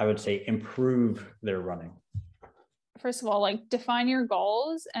 I would say, improve their running? First of all, define your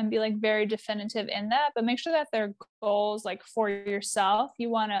goals and be very definitive in that, but make sure that they're goals for yourself.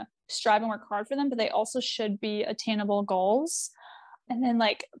 You want to strive and work hard for them, but they also should be attainable goals. and then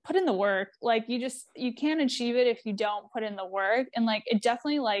like put in the work. Like you can't achieve it if you don't put in the work. And like, it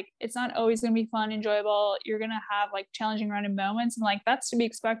definitely, like, it's not always going to be fun, enjoyable. You're going to have like challenging random moments. And like, that's to be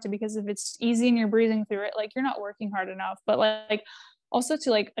expected, because if it's easy and you're breezing through it, like you're not working hard enough. But like also to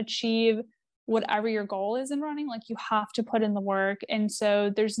like achieve whatever your goal is in running, like you have to put in the work. And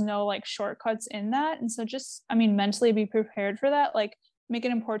so there's no like shortcuts in that. And so just, I mean, mentally be prepared for that. Like, make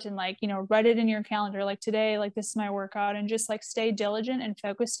it important, like, you know, write it in your calendar, like today, like this is my workout, and just like stay diligent and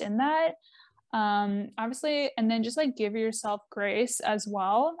focused in that. Obviously, and then just like give yourself grace as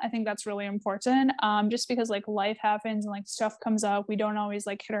well. I think that's really important. Just because like life happens and like stuff comes up, we don't always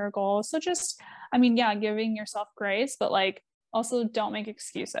like hit our goals. So just, I mean, yeah, giving yourself grace, but like also don't make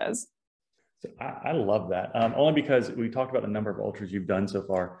excuses. So I love that, only because we talked about the number of ultras you've done so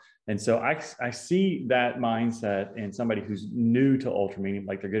far. And so I see that mindset in somebody who's new to ultra, meaning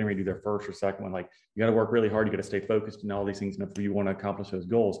like they're getting ready to do their first or second one. Like, you got to work really hard, you got to stay focused and all these things if you want to accomplish those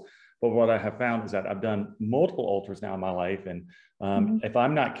goals. But what I have found is that I've done multiple ultras now in my life. And if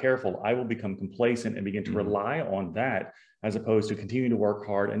I'm not careful, I will become complacent and begin to rely on that, as opposed to continuing to work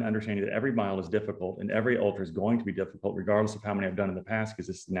hard and understanding that every mile is difficult and every ultra is going to be difficult, regardless of how many I've done in the past, because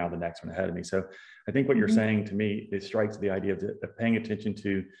this is now the next one ahead of me. So I think what you're saying to me, it strikes the idea of paying attention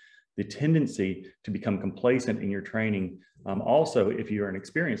to the tendency to become complacent in your training. Also, if you're an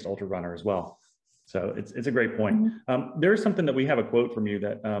experienced ultra runner as well. So it's a great point. There's something that we have a quote from you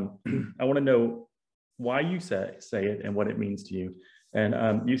that I want to know why you say it and what it means to you.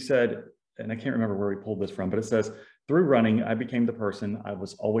 And you said, and I can't remember where we pulled this from, but it says, "Through running, I became the person I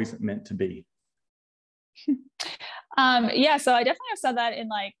was always meant to be." Yeah, so I definitely have said that in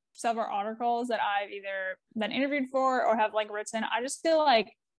like several articles that I've either been interviewed for or have like written. I just feel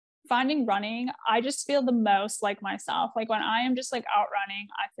like finding running, I just feel the most like myself. Like when I am just like out running,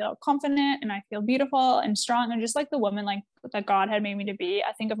 I feel confident and I feel beautiful and strong and just like the woman like that God had made me to be.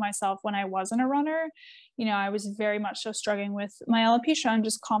 I think of myself when I wasn't a runner, you know, I was very much so struggling with my alopecia and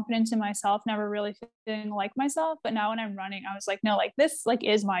just confidence in myself, never really feeling like myself. But now when I'm running, I was like, no, like this like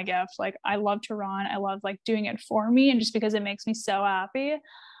is my gift. Like I love to run. I love like doing it for me, and just because it makes me so happy.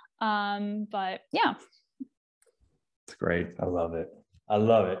 But yeah. It's great. I love it. I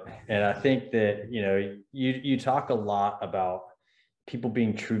love it. And I think that, you know, you talk a lot about people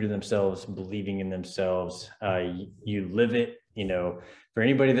being true to themselves, believing in themselves. You live it, you know, for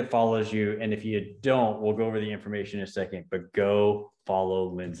anybody that follows you. And if you don't, we'll go over the information in a second, but go follow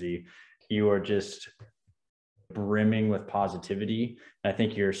Lindsay. You are just brimming with positivity. I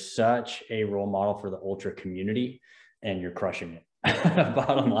think you're such a role model for the ultra community, and you're crushing it.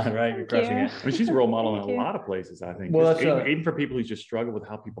 Bottom line, right? You're crushing it. I mean, she's a role model in a lot of places, I think. Well, even for people who just struggle with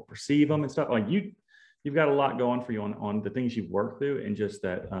how people perceive them and stuff. Like you've got a lot going for you on the things you've worked through, and just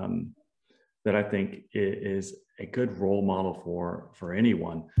that that I think is a good role model for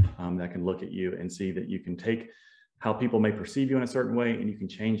anyone that can look at you and see that you can take how people may perceive you in a certain way, and you can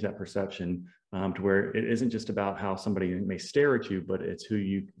change that perception to where it isn't just about how somebody may stare at you, but it's who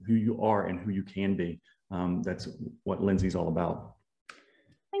you are and who you can be. That's what Lindsay's all about.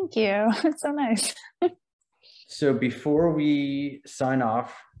 Thank you. It's so nice. So before we sign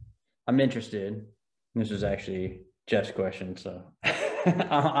off, I'm interested. This is actually Jeff's question, so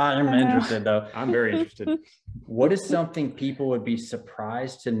I'm interested though. I'm very interested. What is something people would be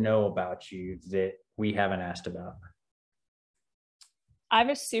surprised to know about you that we haven't asked about? I have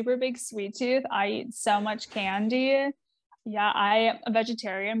a super big sweet tooth. I eat so much candy. Yeah, I am a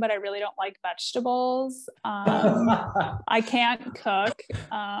vegetarian, but I really don't like vegetables. I can't cook.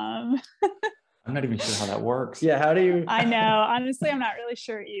 I'm not even sure how that works. Yeah, how do you? I know. Honestly, I'm not really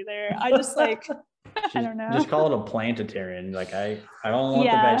sure either. I just like, I don't know. Just call it a plantitarian. Like I don't want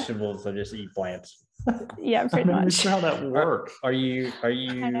the vegetables, so just eat plants. Yeah, pretty much. That's how that works. Are you?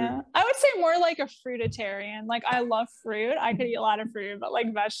 I know. I would say more like a fruitarian. Like I love fruit. I could eat a lot of fruit, but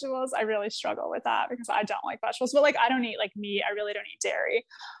like vegetables, I really struggle with that because I don't like vegetables. But like I don't eat like meat. I really don't eat dairy.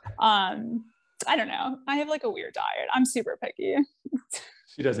 I don't know. I have like a weird diet. I'm super picky.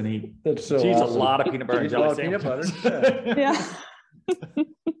 She doesn't eat. That's so she eats awesome. a lot of peanut butter and jelly sandwiches. Yeah.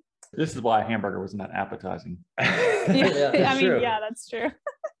 This is why a hamburger wasn't that appetizing. Yeah, I mean, true. Yeah, that's true.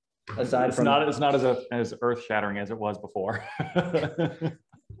 Aside it's from not as earth-shattering as it was before.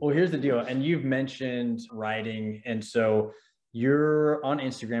 Well, here's the deal, and you've mentioned writing, and so you're on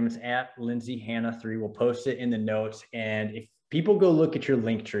Instagram. It's at LindsayHannah3. We'll post it in the notes, and if people go look at your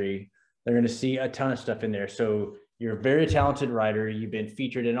link tree, they're going to see a ton of stuff in there. So you're a very talented writer. You've been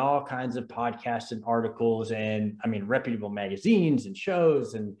featured in all kinds of podcasts and articles, and I mean reputable magazines and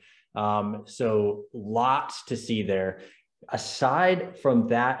shows, and so lots to see there. Aside from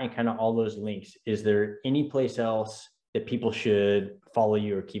that and kind of all those links, is there any place else that people should follow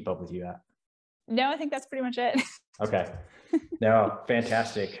you or keep up with you at? No, I think that's pretty much it. Okay. No,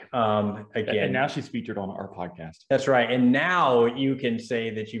 fantastic. Again, and now she's featured on our podcast. That's right. And now you can say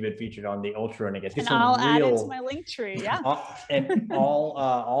that you've been featured on the Ultra Running. And I'll add it to my link tree. Yeah. And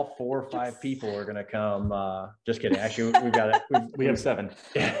all 4 or 5 people are going to come. Just kidding. Actually, we've got it. We have 7.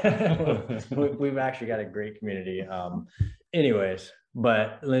 We've actually got a great community. Anyways,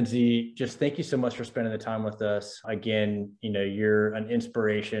 but Lindsay, just thank you so much for spending the time with us. Again, you know, you're an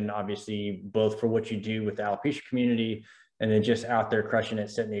inspiration, obviously, both for what you do with the alopecia community and then just out there crushing it,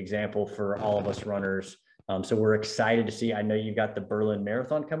 setting the example for all of us runners. So we're excited to see. I know you've got the Berlin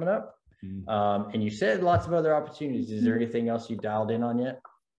Marathon coming up, and you said lots of other opportunities. Is there anything else you dialed in on yet?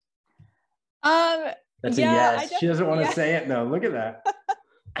 That's a yes. She doesn't want to say it. No, look at that.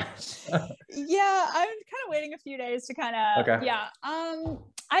 Yeah, I'm kind of waiting a few days to kind of,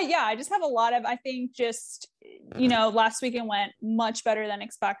 I just have a lot of, I think just, you know, last weekend went much better than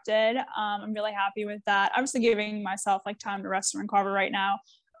expected. I'm really happy with that. Obviously giving myself like time to rest and recover right now.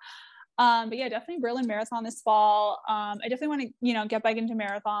 But yeah, definitely Berlin Marathon this fall. I definitely want to, you know, get back into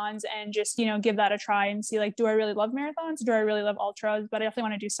marathons and just, you know, give that a try and see like, do I really love marathons? Do I really love ultras? But I definitely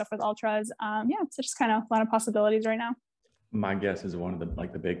want to do stuff with ultras. So just kind of a lot of possibilities right now. My guess is one of the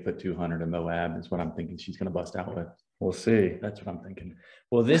like the Bigfoot 200 in Moab is what I'm thinking she's going to bust out with. We'll see. That's what I'm thinking.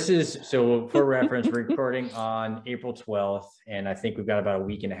 Well, this is, so for reference, we're recording on April 12th, and I think we've got about a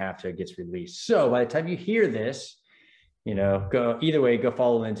week and a half till it gets released. So by the time you hear this, you know, go either way, go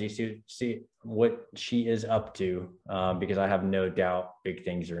follow Lindsay, see what she is up to, because I have no doubt big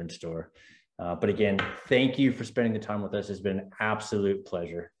things are in store. But again, thank you for spending the time with us. It's been an absolute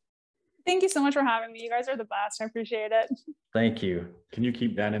pleasure. Thank you so much for having me. You guys are the best. I appreciate it. Thank you. Can you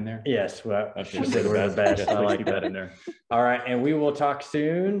keep that in there? Yes. Well, I should say we're the best. Yes, I like keep that in there. All right. And we will talk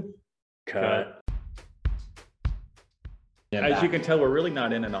soon. Cut. As you can tell, we're really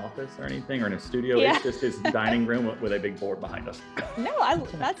not in an office or anything or in a studio. Yeah. It's just his dining room with a big board behind us. No,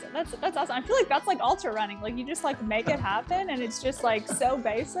 that's awesome. I feel like that's like ultra running. Like you just like make it happen, and it's just like so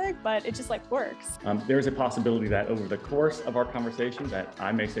basic, but it just like works. There's a possibility that over the course of our conversation that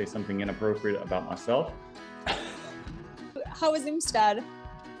I may say something inappropriate about myself. How was Umstead?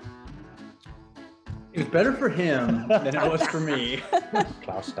 It was better for him than it was for me.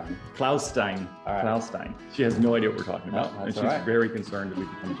 Klausstein. All right. Klausstein. She has no idea what we're talking about. And she's very concerned that we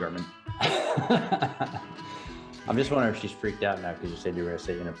become German. I'm just wondering if she's freaked out now because you said you were going to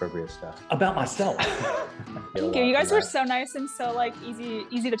say inappropriate stuff. About myself. Thank you. You guys were so nice and so like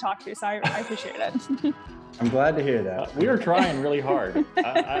easy to talk to. So I appreciate it. I'm glad to hear that. We were trying really hard.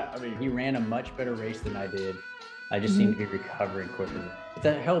 I mean, he ran a much better race than I did. I just seem to be recovering quicker. But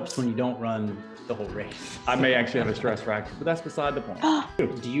that helps when you don't run the whole race. I may actually have a stress fracture, but that's beside the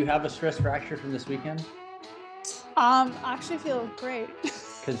point. Do you have a stress fracture from this weekend? I actually feel great.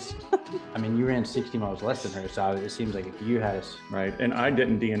 Because, I mean, you ran 60 miles less than her, so it seems like if you had a... Right, and I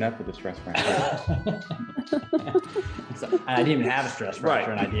didn't DNF with a stress fracture. I didn't even have a stress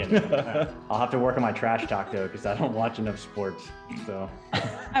fracture, right. And I didn't. I'll have to work on my trash talk, though, because I don't watch enough sports, so...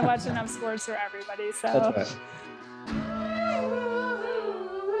 I watch enough sports for everybody, so... That's right.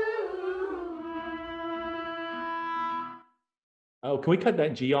 Oh, can we cut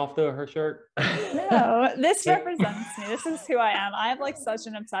that G off though, her shirt? No, this represents me. This is who I am. I have like such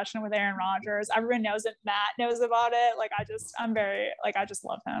an obsession with Aaron Rodgers. Everyone knows it. Matt knows about it. Like I just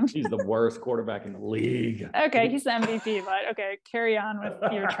love him. He's the worst quarterback in the league. Okay, he's the MVP, but okay, carry on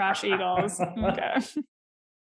with your trash Eagles. Okay.